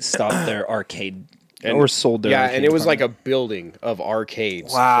And- they stopped their arcade And- or sold their Yeah, arcade and it was like department. a building of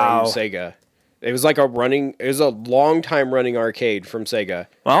arcades Wow. from Sega. It was like it was a long time running arcade from Sega.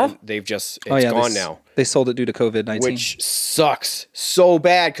 Well? and they've just it's they gone s- now. They sold it due to COVID-19. Which sucks so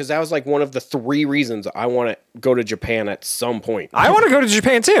bad because that was like one of the 3 reasons I want to go to Japan at some point. I want to go to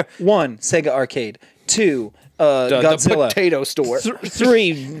Japan too. 1, Sega arcade. 2, the Godzilla. potato store.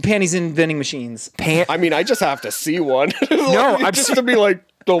 3, panties in vending machines. I mean, I just have to see one. No, I'm just to be like,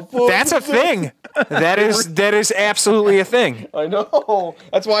 the fuck? That's a thing. That is absolutely a thing. I know.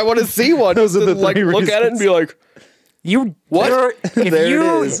 That's why I want to see one. Those are Just the to, like 3 look at it and be like, You What? If There it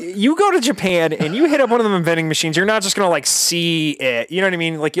you is. you go to Japan and you hit up one of them vending machines, you're not just gonna like see it. You know what I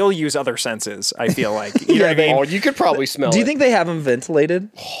mean? Like you'll use other senses. I feel like. You know what I mean? Oh, you could probably smell Do you it. think they have them ventilated?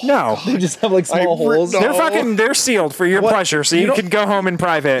 No. They just have like small holes. no. They're sealed for your What? pleasure, so You you don't- can go home in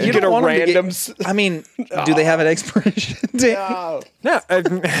private. You get don't a want 'em to random I mean, do they have an expiration date? No,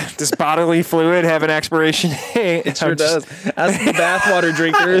 does bodily fluid have an expiration date? It sure does. Ask the bathwater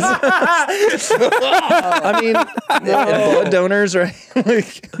drinkers. I mean, and blood donors, right?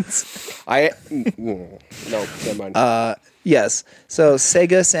 Like, No, never mind. yes. So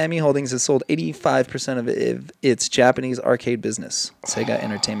Sega Sammy Holdings has sold 85% of its Japanese arcade business, Sega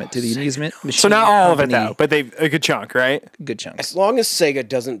Entertainment, to the amusement machine. So not all of it company. though, but they've a good chunk, right? Good chunk. As long as Sega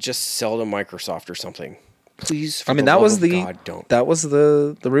doesn't just sell to Microsoft or something, please. For I mean, the that love was of the God, don't. that was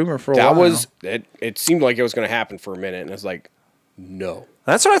the rumor for a That while. was it. It seemed like it was going to happen for a minute, and it's like, no.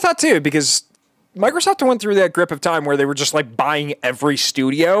 That's what I thought too, because Microsoft went through that grip of time where they were just like buying every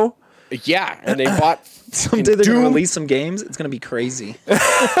studio. Yeah, and they bought. Someday they're Doom. gonna release some games. It's gonna be crazy.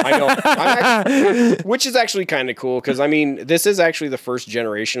 I know, which is actually kind of cool because I mean, this is actually the first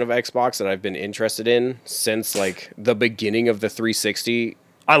generation of Xbox that I've been interested in since like the beginning of the 360.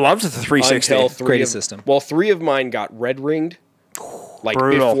 I loved the 360. Until three Greatest of, system. Well, 3 of mine got red ringed, like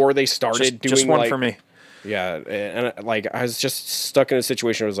Brutal. before they started doing just one like, for me. Yeah, and like I was just stuck in a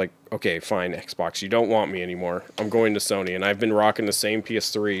situation where I was like, okay, fine, Xbox, you don't want me anymore. I'm going to Sony, and I've been rocking the same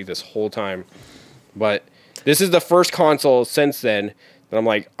PS3 this whole time. But this is the first console since then that I'm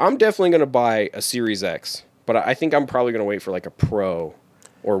like, I'm definitely going to buy a Series X. But I think I'm probably going to wait for like a Pro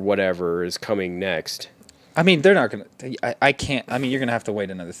or whatever is coming next. I mean, they're not gonna. I can't. I mean, you're gonna have to wait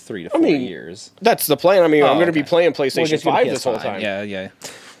another 3 to 4 mean, years. That's the plan. I mean, I'm going to be okay. playing Well, I PlayStation guess you get 5 a this whole PS5. time. Yeah.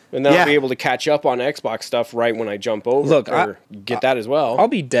 And then Yeah. I'll be able to catch up on Xbox stuff right when I jump over. Look, or get that as well. I'll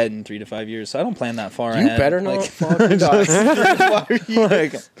be dead in 3 to 5 years, so I don't plan that far you ahead. better not Like, fucking die.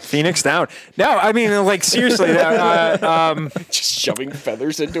 like, Phoenix down. No, I mean like seriously. Just shoving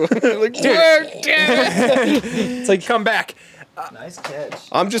feathers into it. Like, "Work, damn it." it's like Come back. nice catch.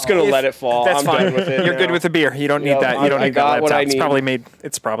 I'm just gonna let it fall. That's I'm fine. done with it. You're now. good with the beer. You don't need Yep, that. You don't I need got that what laptop. I It's need. probably made.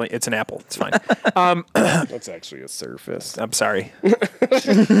 It's an apple. It's fine. That's actually a Surface. I'm sorry.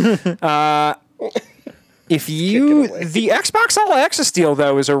 If you away. the Xbox All Access deal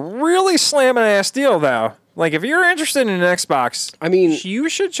though is a really slamming ass deal though. Like if you're interested in an Xbox, I mean, you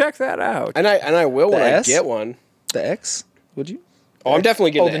should check that out. and I will when The I S? get one. The X? Would you? Oh, I'm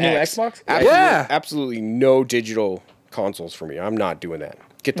definitely getting Oh, the new X. Xbox? Absolutely, Yeah. absolutely no digital consoles for me. I'm not doing that.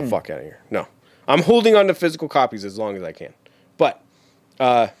 Get Hmm. the fuck out of here. No, I'm holding on to physical copies as long as I can. But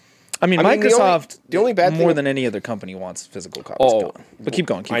I mean, I mean, Microsoft, the only bad more thing- than any other company, wants physical copies. Oh, Go on. But keep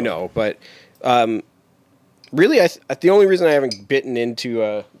going. Keep I going. know, but really, the only reason I haven't bitten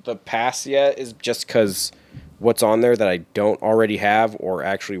into the pass yet is just because what's on there that I don't already have or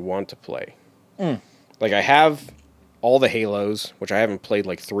actually want to play. Like I have all the Halos, which I haven't played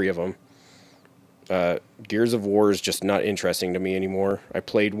like 3 of them. Gears of War is just not interesting to me anymore. I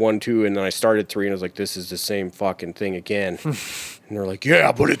played 1, 2, and then I started 3, and I was like, this is the same fucking thing again. And they're like,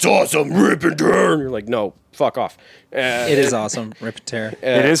 yeah, but it's awesome, rip and tear. And you're like, no, fuck off. It is awesome. Rip and tear.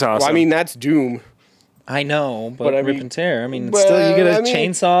 It is Well, I awesome. mean, that's Doom. I know, but, But I rip mean- and tear. I mean, it's Well, still you get a I mean-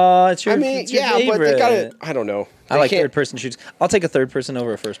 chainsaw. It's your, I mean, it's your yeah, but they favorite. got to. I don't know. I They like can't- third person shooters. I'll take a third person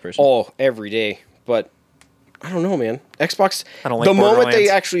over a first person. all every day, but I don't know, man. Xbox. I don't like the moment they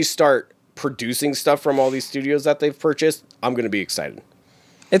Borderlands. actually start producing stuff from all these studios that they've purchased, I'm gonna be excited.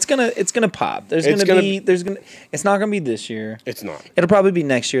 It's gonna pop. It's not gonna be this year. It's not. It'll probably be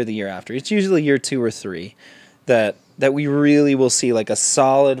next year or the year after. It's usually year 2 or 3 that we really will see like a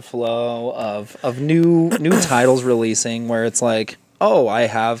solid flow of new titles releasing where it's like, oh, I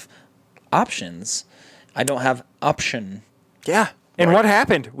have options. I don't have option. Yeah. And what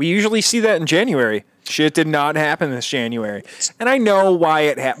happened? We usually see that in January. Shit did not happen this January, and I know why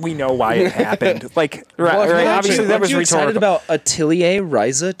it. We know why it happened. Like, right? Obviously, that was you excited rhetorical. about Atelier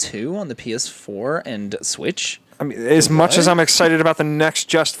Ryza 2 on the PS4 and Switch? I mean, as much as I'm excited about the next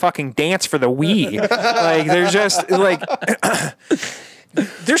Just Fucking Dance for the Wii, like, there's just like,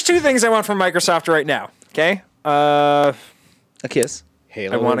 there's 2 things I want from Microsoft right now. Okay, A kiss.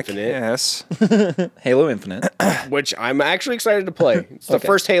 Halo I want a Infinite, kiss. Halo Infinite. which I'm actually excited to play. It's the Okay.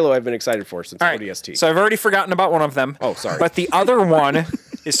 first Halo I've been excited for since All right, ODST. so I've already forgotten about one of them. Oh, sorry. But the other one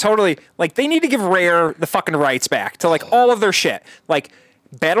is totally like they need to give Rare the fucking rights back to like all of their shit. Like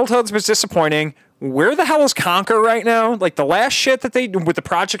Battletoads was disappointing. Where the hell is Conquer right now? Like the last shit that they with the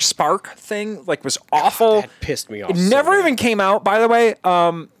Project Spark thing like was awful. that pissed me off. It so never bad. even came out, by the way.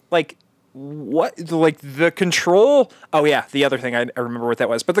 Like what? Like the control. Oh yeah, the other thing I remember what that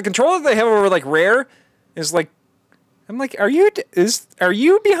was. But the control that they have over like Rare is like I'm like, are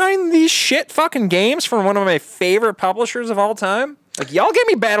you behind these shit fucking games from one of my favorite publishers of all time? Like, y'all give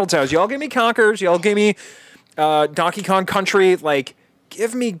me Battletoads, y'all give me Conkers, y'all give me Donkey Kong Country. Like,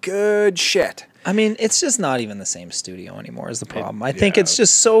 give me good shit. I mean, it's just not even the same studio anymore is the problem. I think it's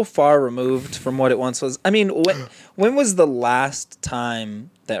just so far removed from what it once was. I mean, when was the last time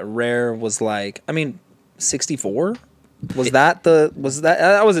that Rare was like, I mean, 64?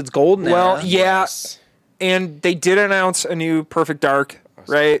 That was its golden era? Well, yeah. And they did announce a new Perfect Dark,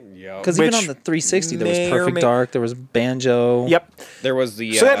 right? Because even on the 360, there was Perfect Dark, there was Banjo. Yep. There was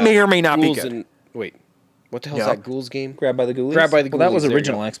the so that may or may not be Ghouls good. Wait, what the hell is that Ghouls game? Grab by the Ghoulies? Grab by the Well, that Ghoulies, was there you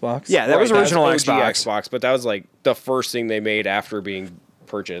original go. Xbox. Yeah, that was original OG Xbox. but that was like the first thing they made after being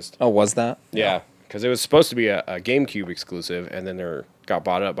purchased. Oh, was that? Yeah, because it was supposed to be a GameCube exclusive, and then they got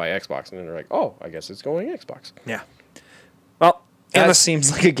bought up by Xbox, and then they're like, oh, I guess it's going Xbox. Yeah. Well, That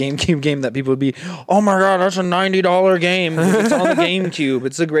seems like a GameCube game that people would be, oh my god, that's a $90 game. It's on the GameCube.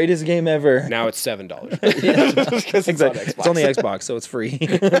 It's the greatest game ever. Now it's $7. Exactly. It's on the Xbox, so it's free.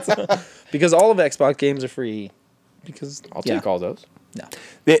 Because all of Xbox games are free. Because I'll take all those. No.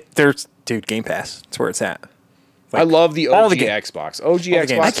 There's Game Pass. That's where it's at. I love the all OG the Xbox. OG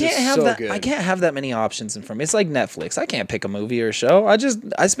games. Xbox I can't is have so that. good. I can't have that many options in front of me. It's like Netflix. I can't pick a movie or a show.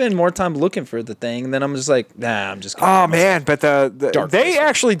 I spend more time looking for the thing, and then I'm just like, nah, I'm just. Oh man, but they Crystal.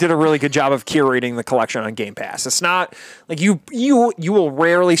 actually did a really good job of curating the collection on Game Pass. It's not like you will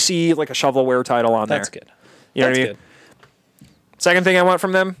rarely see like a shovelware title on That's there. good. You know That's what I mean? good. Second thing I want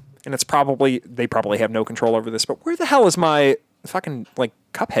from them, and it's they probably have no control over this, but where the hell is my fucking like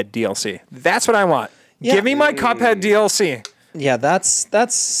Cuphead DLC? That's what I want. Yeah. Give me my Cuphead DLC. Yeah, that's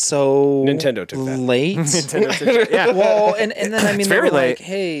so Nintendo took that. late. Yeah. Well, and then I mean, It's they very were like, late.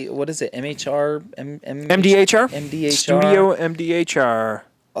 hey, what is it? MHR, MDHR? MDHR. Studio MDHR.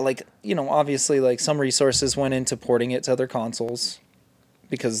 Like, you know, obviously, like some resources went into porting it to other consoles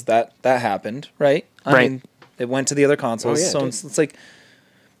because that happened, right? I mean, it went to the other consoles, Oh, yeah, it so did. it's like.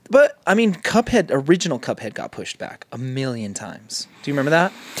 But I mean, original Cuphead got pushed back 1,000,000 times. Do you remember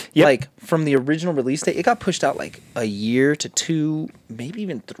that? Yep. Like from the original release date, it got pushed out like a year to 2, maybe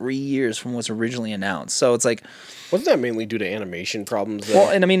even 3 years from what was originally announced. So it's like, Wasn't that mainly due to animation problems? Though? well,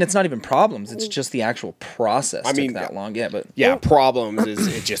 and I mean, it's not even problems; it's just the actual process. I mean, took that long, yeah. But yeah, problems is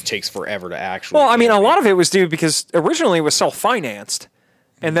it just takes forever to actually. Well, I mean, a lot of it was due because originally it was self-financed,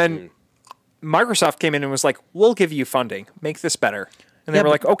 and then Microsoft came in and was like, "We'll give you funding, make this better," and they Yeah, were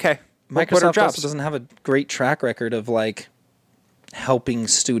like, but "Okay." We'll quit our Microsoft jobs. also doesn't have a great track record of like helping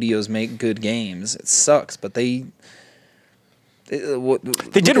studios make good games. It sucks, but they did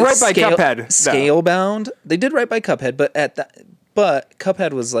right by Cuphead, though. Scalebound. They did right by Cuphead, but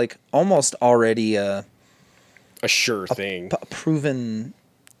Cuphead was like almost already a sure thing. proven.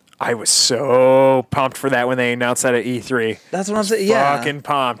 I was so pumped for that when they announced that at E3. That's what I'm saying. Yeah, Fucking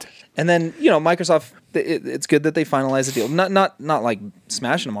pumped. and then Microsoft. It's good that they finalized the deal. Not like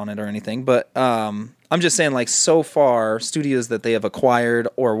smashing them on it or anything, but I'm just saying like so far studios that they have acquired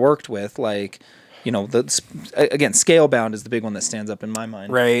or worked with, like again, Scalebound is the big one that stands up in my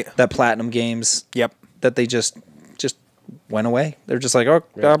mind. Right. That Platinum Games. Yep. That they just went away. They're just like, oh,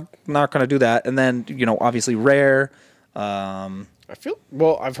 I'm not going to do that. And then obviously Rare.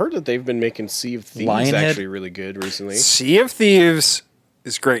 I've heard that they've been making Sea of Thieves Lionhead? actually really good recently. Sea of Thieves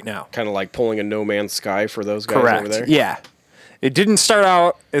is great now. Kind of like pulling a No Man's Sky for those guys over Correct. there. Yeah. It didn't start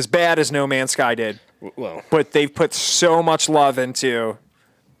out as bad as No Man's Sky did, Well, but they've put so much love into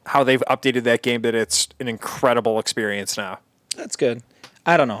how they've updated that game that it's an incredible experience now. That's good.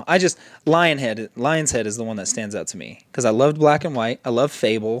 I don't know. I just Lion's Head is the one that stands out to me because I loved Black and White. I love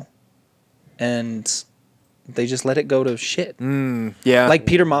Fable, and they just let it go to shit. Yeah. Like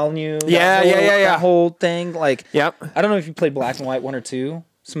Peter Molyneux. Yeah. That whole thing. Like, Yep. I don't know if you played Black and White 1 or 2.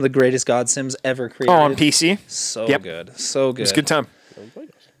 Some of the greatest God Sims ever created. Oh, on PC. So Yep. good. So good. It was a good time.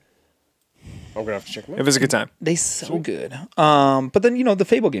 I'm gonna have to check them out. It was a good time. They so good. But then the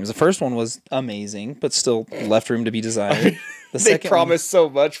Fable games. The first one was amazing, but still left room to be desired. The They second promised so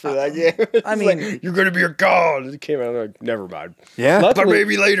much for that game. It's I mean- like, you're gonna be a god. It came out like, never mind. Yeah. But Luckily-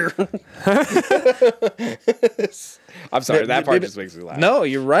 maybe later. I'm sorry, that part just makes me laugh. No,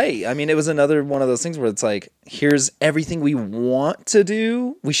 you're right. I mean, it was another one of those things where it's like, here's everything we want to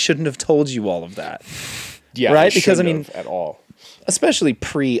do. We shouldn't have told you all of that, Yeah, right? they Because I shouldn't mean, have at all. especially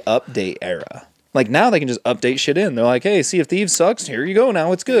pre-update era. Like now they can just update shit in. They're like, hey, Sea of Thieves sucks. Here you go.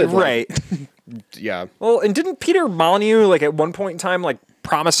 Now it's good. Like, Right. Yeah. Well, and didn't Peter Molyneux like at one point in time like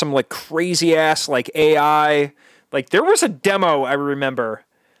promise some like crazy ass like AI? Like there was a demo I remember,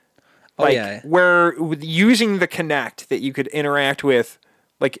 like where with using the Kinect that you could interact with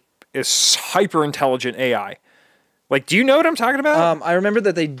like a hyper intelligent AI. Like, do you know what I'm talking about? I remember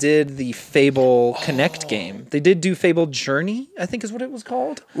that they did the Fable Connect game. They did do Fable Journey, I think is what it was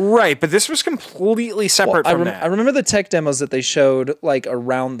called. Right, but this was completely separate from that. I remember the tech demos that they showed like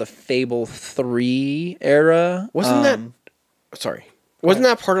around the Fable 3 era. Wasn't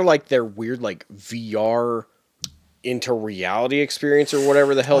that part of like their weird like VR into reality experience or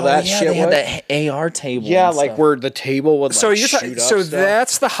whatever the hell that shit they had was? that AR table. Yeah, and like stuff. where the table would like so you're shoot up so stuff.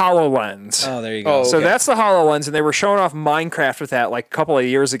 that's the HoloLens. Oh, there you go. Oh, So okay. that's the HoloLens, and they were showing off Minecraft with that like a couple of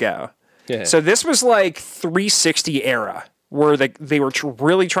years ago. Yeah. So this was like 360 era, where they were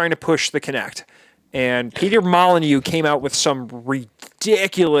really trying to push the Kinect. And Peter Molyneux came out with some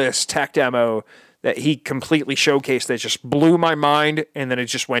ridiculous tech demo that he completely showcased that just blew my mind, and then it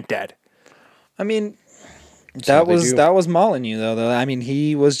just went dead. I mean, how they do. that was Molyneux though. I mean,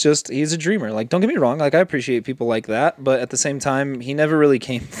 he's a dreamer. Like, don't get me wrong. Like, I appreciate people like that, but at the same time, he never really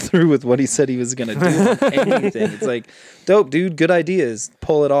came through with what he said he was gonna do. on anything. It's like, dope, dude. Good ideas.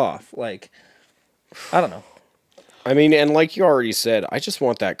 Pull it off. Like, I don't know. I mean, and like you already said, I just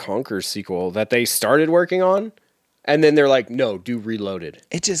want that Conquer sequel that they started working on, and then they're like, no, do Reloaded.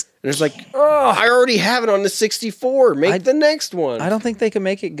 It just. And it's like, I already have it on the 64. Make the next one. I don't think they can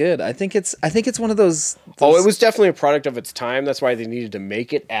make it good. I think it's one of those. Oh, it was definitely a product of its time. That's why they needed to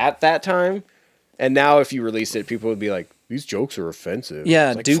make it at that time. And now, if you release it, people would be like, "These jokes are offensive." Yeah,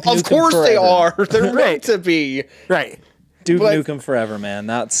 It's like, Duke of Nukem course they forever. are. They're meant to be. Right. Duke but- Nukem Forever, man.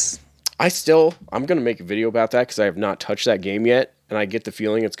 That's. I'm gonna make a video about that because I have not touched that game yet, and I get the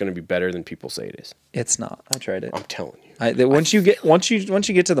feeling it's gonna be better than people say it is. It's not. I tried it. I'm telling you. Once you get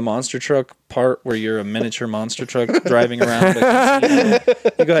to the monster truck part where you're a miniature monster truck driving around, you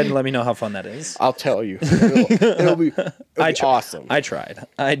go ahead and let me know how fun that is. I'll tell you. It'll be awesome. I tried.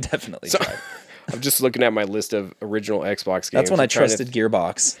 I definitely tried. I'm just looking at my list of original Xbox games. That's when I I'm trying to- trusted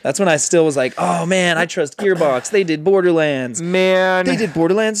Gearbox. That's when I still was like, oh man, I trust Gearbox. They did Borderlands. Man. They did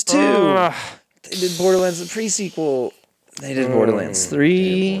Borderlands 2. Ugh. They did Borderlands the pre-sequel. They did Borderlands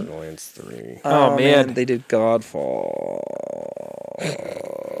 3. Borderlands 3. Oh, man. They did Godfall.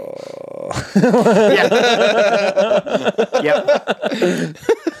 Yep.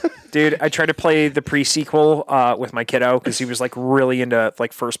 Dude, I tried to play the pre-sequel with my kiddo because he was like really into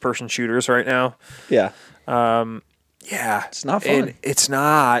like first-person shooters right now. Yeah. Yeah, It's not fun. It's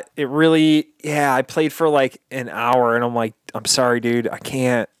not. It really. Yeah, I played for like an hour, and I'm like, I'm sorry, dude, I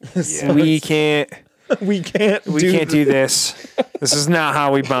can't. We can't. We can't Do this. This is not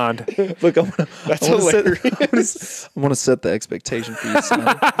how we bond. Look, I That's want hilarious. to set the expectation for you, son.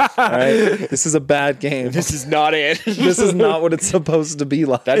 All right, this is a bad game. This is not it. This is not what it's supposed to be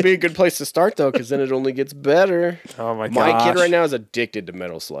like. That'd be a good place to start though, because then it only gets better. Oh my My gosh. kid right now is addicted to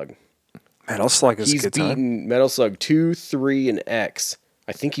Metal Slug. Metal Slug is He's a good time. beaten Metal Slug 2, 3, and X.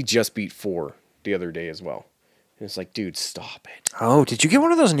 I think he just beat 4 the other day as well. And it's like, dude, stop it. Oh, did you get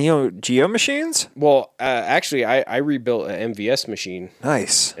one of those Neo Geo machines? Well, actually, I rebuilt an MVS machine,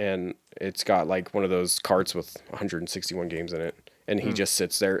 Nice. and it's got like one of those carts with 161 games in it. And he just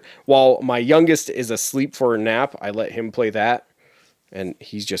sits there. While my youngest is asleep for a nap, I let him play that, and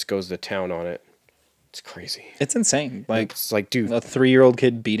he just goes to town on it. It's crazy. It's insane. Like It's like, dude, a 3-year-old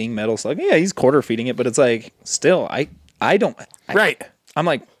kid beating Metal Slug. Yeah, he's quarter feeding it, but it's like still, I don't. Right. I'm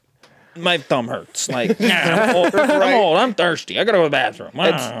like, my thumb hurts. Like, nah, I'm old. I'm thirsty. I gotta go to the bathroom.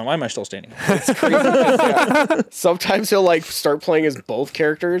 Why am I still standing? sometimes he'll like start playing as both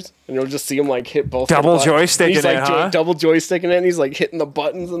characters, and you'll just see him like hit both. Double the buttons. joysticking He's like it, huh? double joysticking it, and he's like hitting the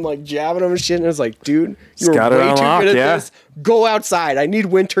buttons and like jabbing them and shit. And it's like, dude, you're got it way too unlocked, good at yeah. this. Go outside. I need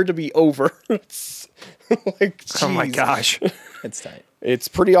winter to be over. It's like, Oh my jeez. gosh. It's tight. It's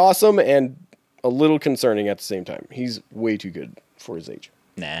pretty awesome and a little concerning at the same time. He's way too good for his age.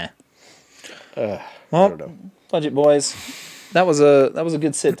 Nah. I Well, don't know. budget boys. That was a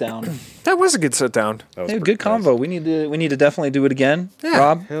good sit down. That was a good sit down. That was Hey, pretty good convo. We need to definitely do it again. Yeah.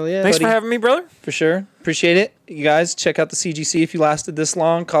 Rob, Hell yeah. Thanks buddy. for having me, brother. for sure. Appreciate it. You guys check out the CGC if you lasted this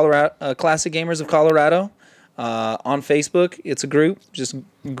long. Colorado Classic Gamers of Colorado on Facebook. It's a group. Just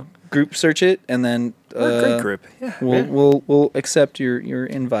group search it, and then We're a great group. Yeah. we'll accept your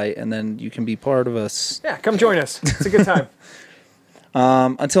invite, and then you can be part of us. Yeah, come join us. It's a good time.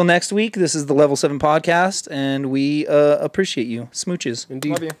 Until next week, this is the Level 7 podcast, and we appreciate you. Smooches.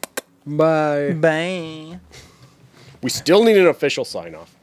 Indeed. Love you. Bye. Bye. We still need an official sign off.